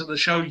coming to the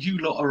show. You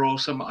lot are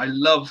awesome.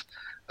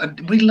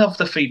 We love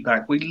the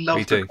feedback. We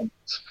love the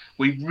comments.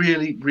 We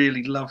really,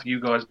 really love you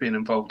guys being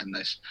involved in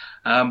this.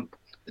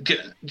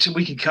 So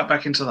we can cut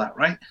back into that,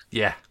 right?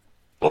 Yeah.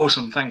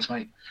 Awesome. Thanks,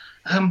 mate.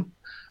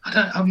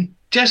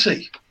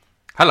 Jesse.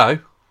 Hello.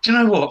 Do you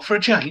know what? For a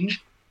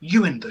change,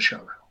 you end the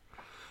show.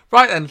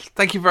 Right then.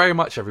 Thank you very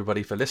much,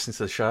 everybody, for listening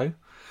to the show.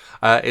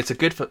 It's a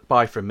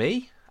goodbye from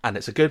me, and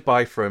it's a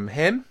goodbye from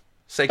him.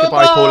 Say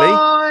goodbye,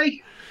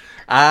 Paulie.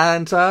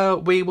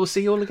 And we will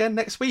see you all again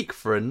next week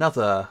for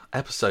another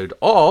episode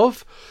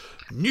of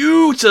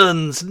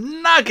Newton's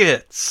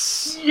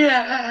Nuggets.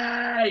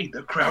 Yay!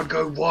 The crowd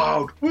go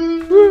wild.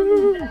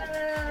 Woo!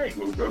 Yay!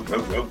 Ho,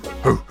 ho,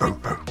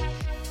 ho.